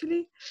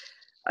actually.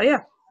 Oh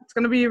yeah, it's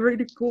going to be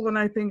really cool. And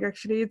I think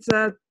actually it's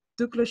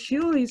Douglas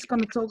Schiel. He's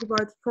going to talk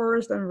about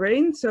forest and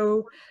rain.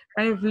 So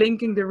kind of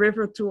linking the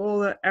river to all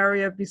the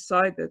area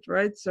beside it,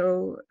 right?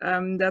 So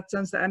in that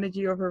sense, the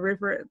energy of a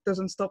river, it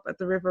doesn't stop at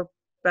the river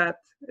bed.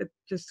 It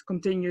just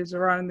continues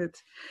around it.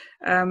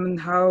 And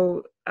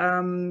how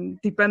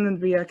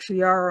dependent we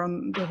actually are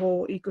on the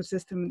whole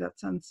ecosystem in that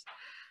sense.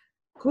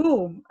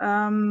 Cool.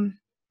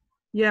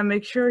 Yeah,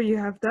 make sure you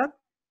have that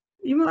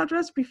email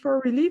address before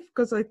we leave,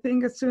 because I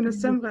think as soon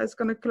as Sembra is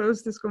going to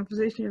close this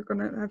conversation, you're going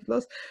to have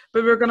lost,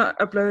 but we're going to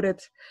upload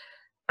it.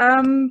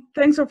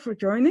 Thanks all for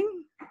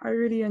joining. I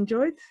really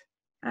enjoyed,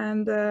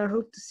 and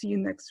hope to see you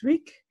next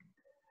week.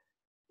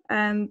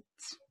 And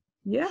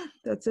yeah,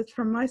 that's it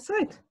from my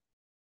side.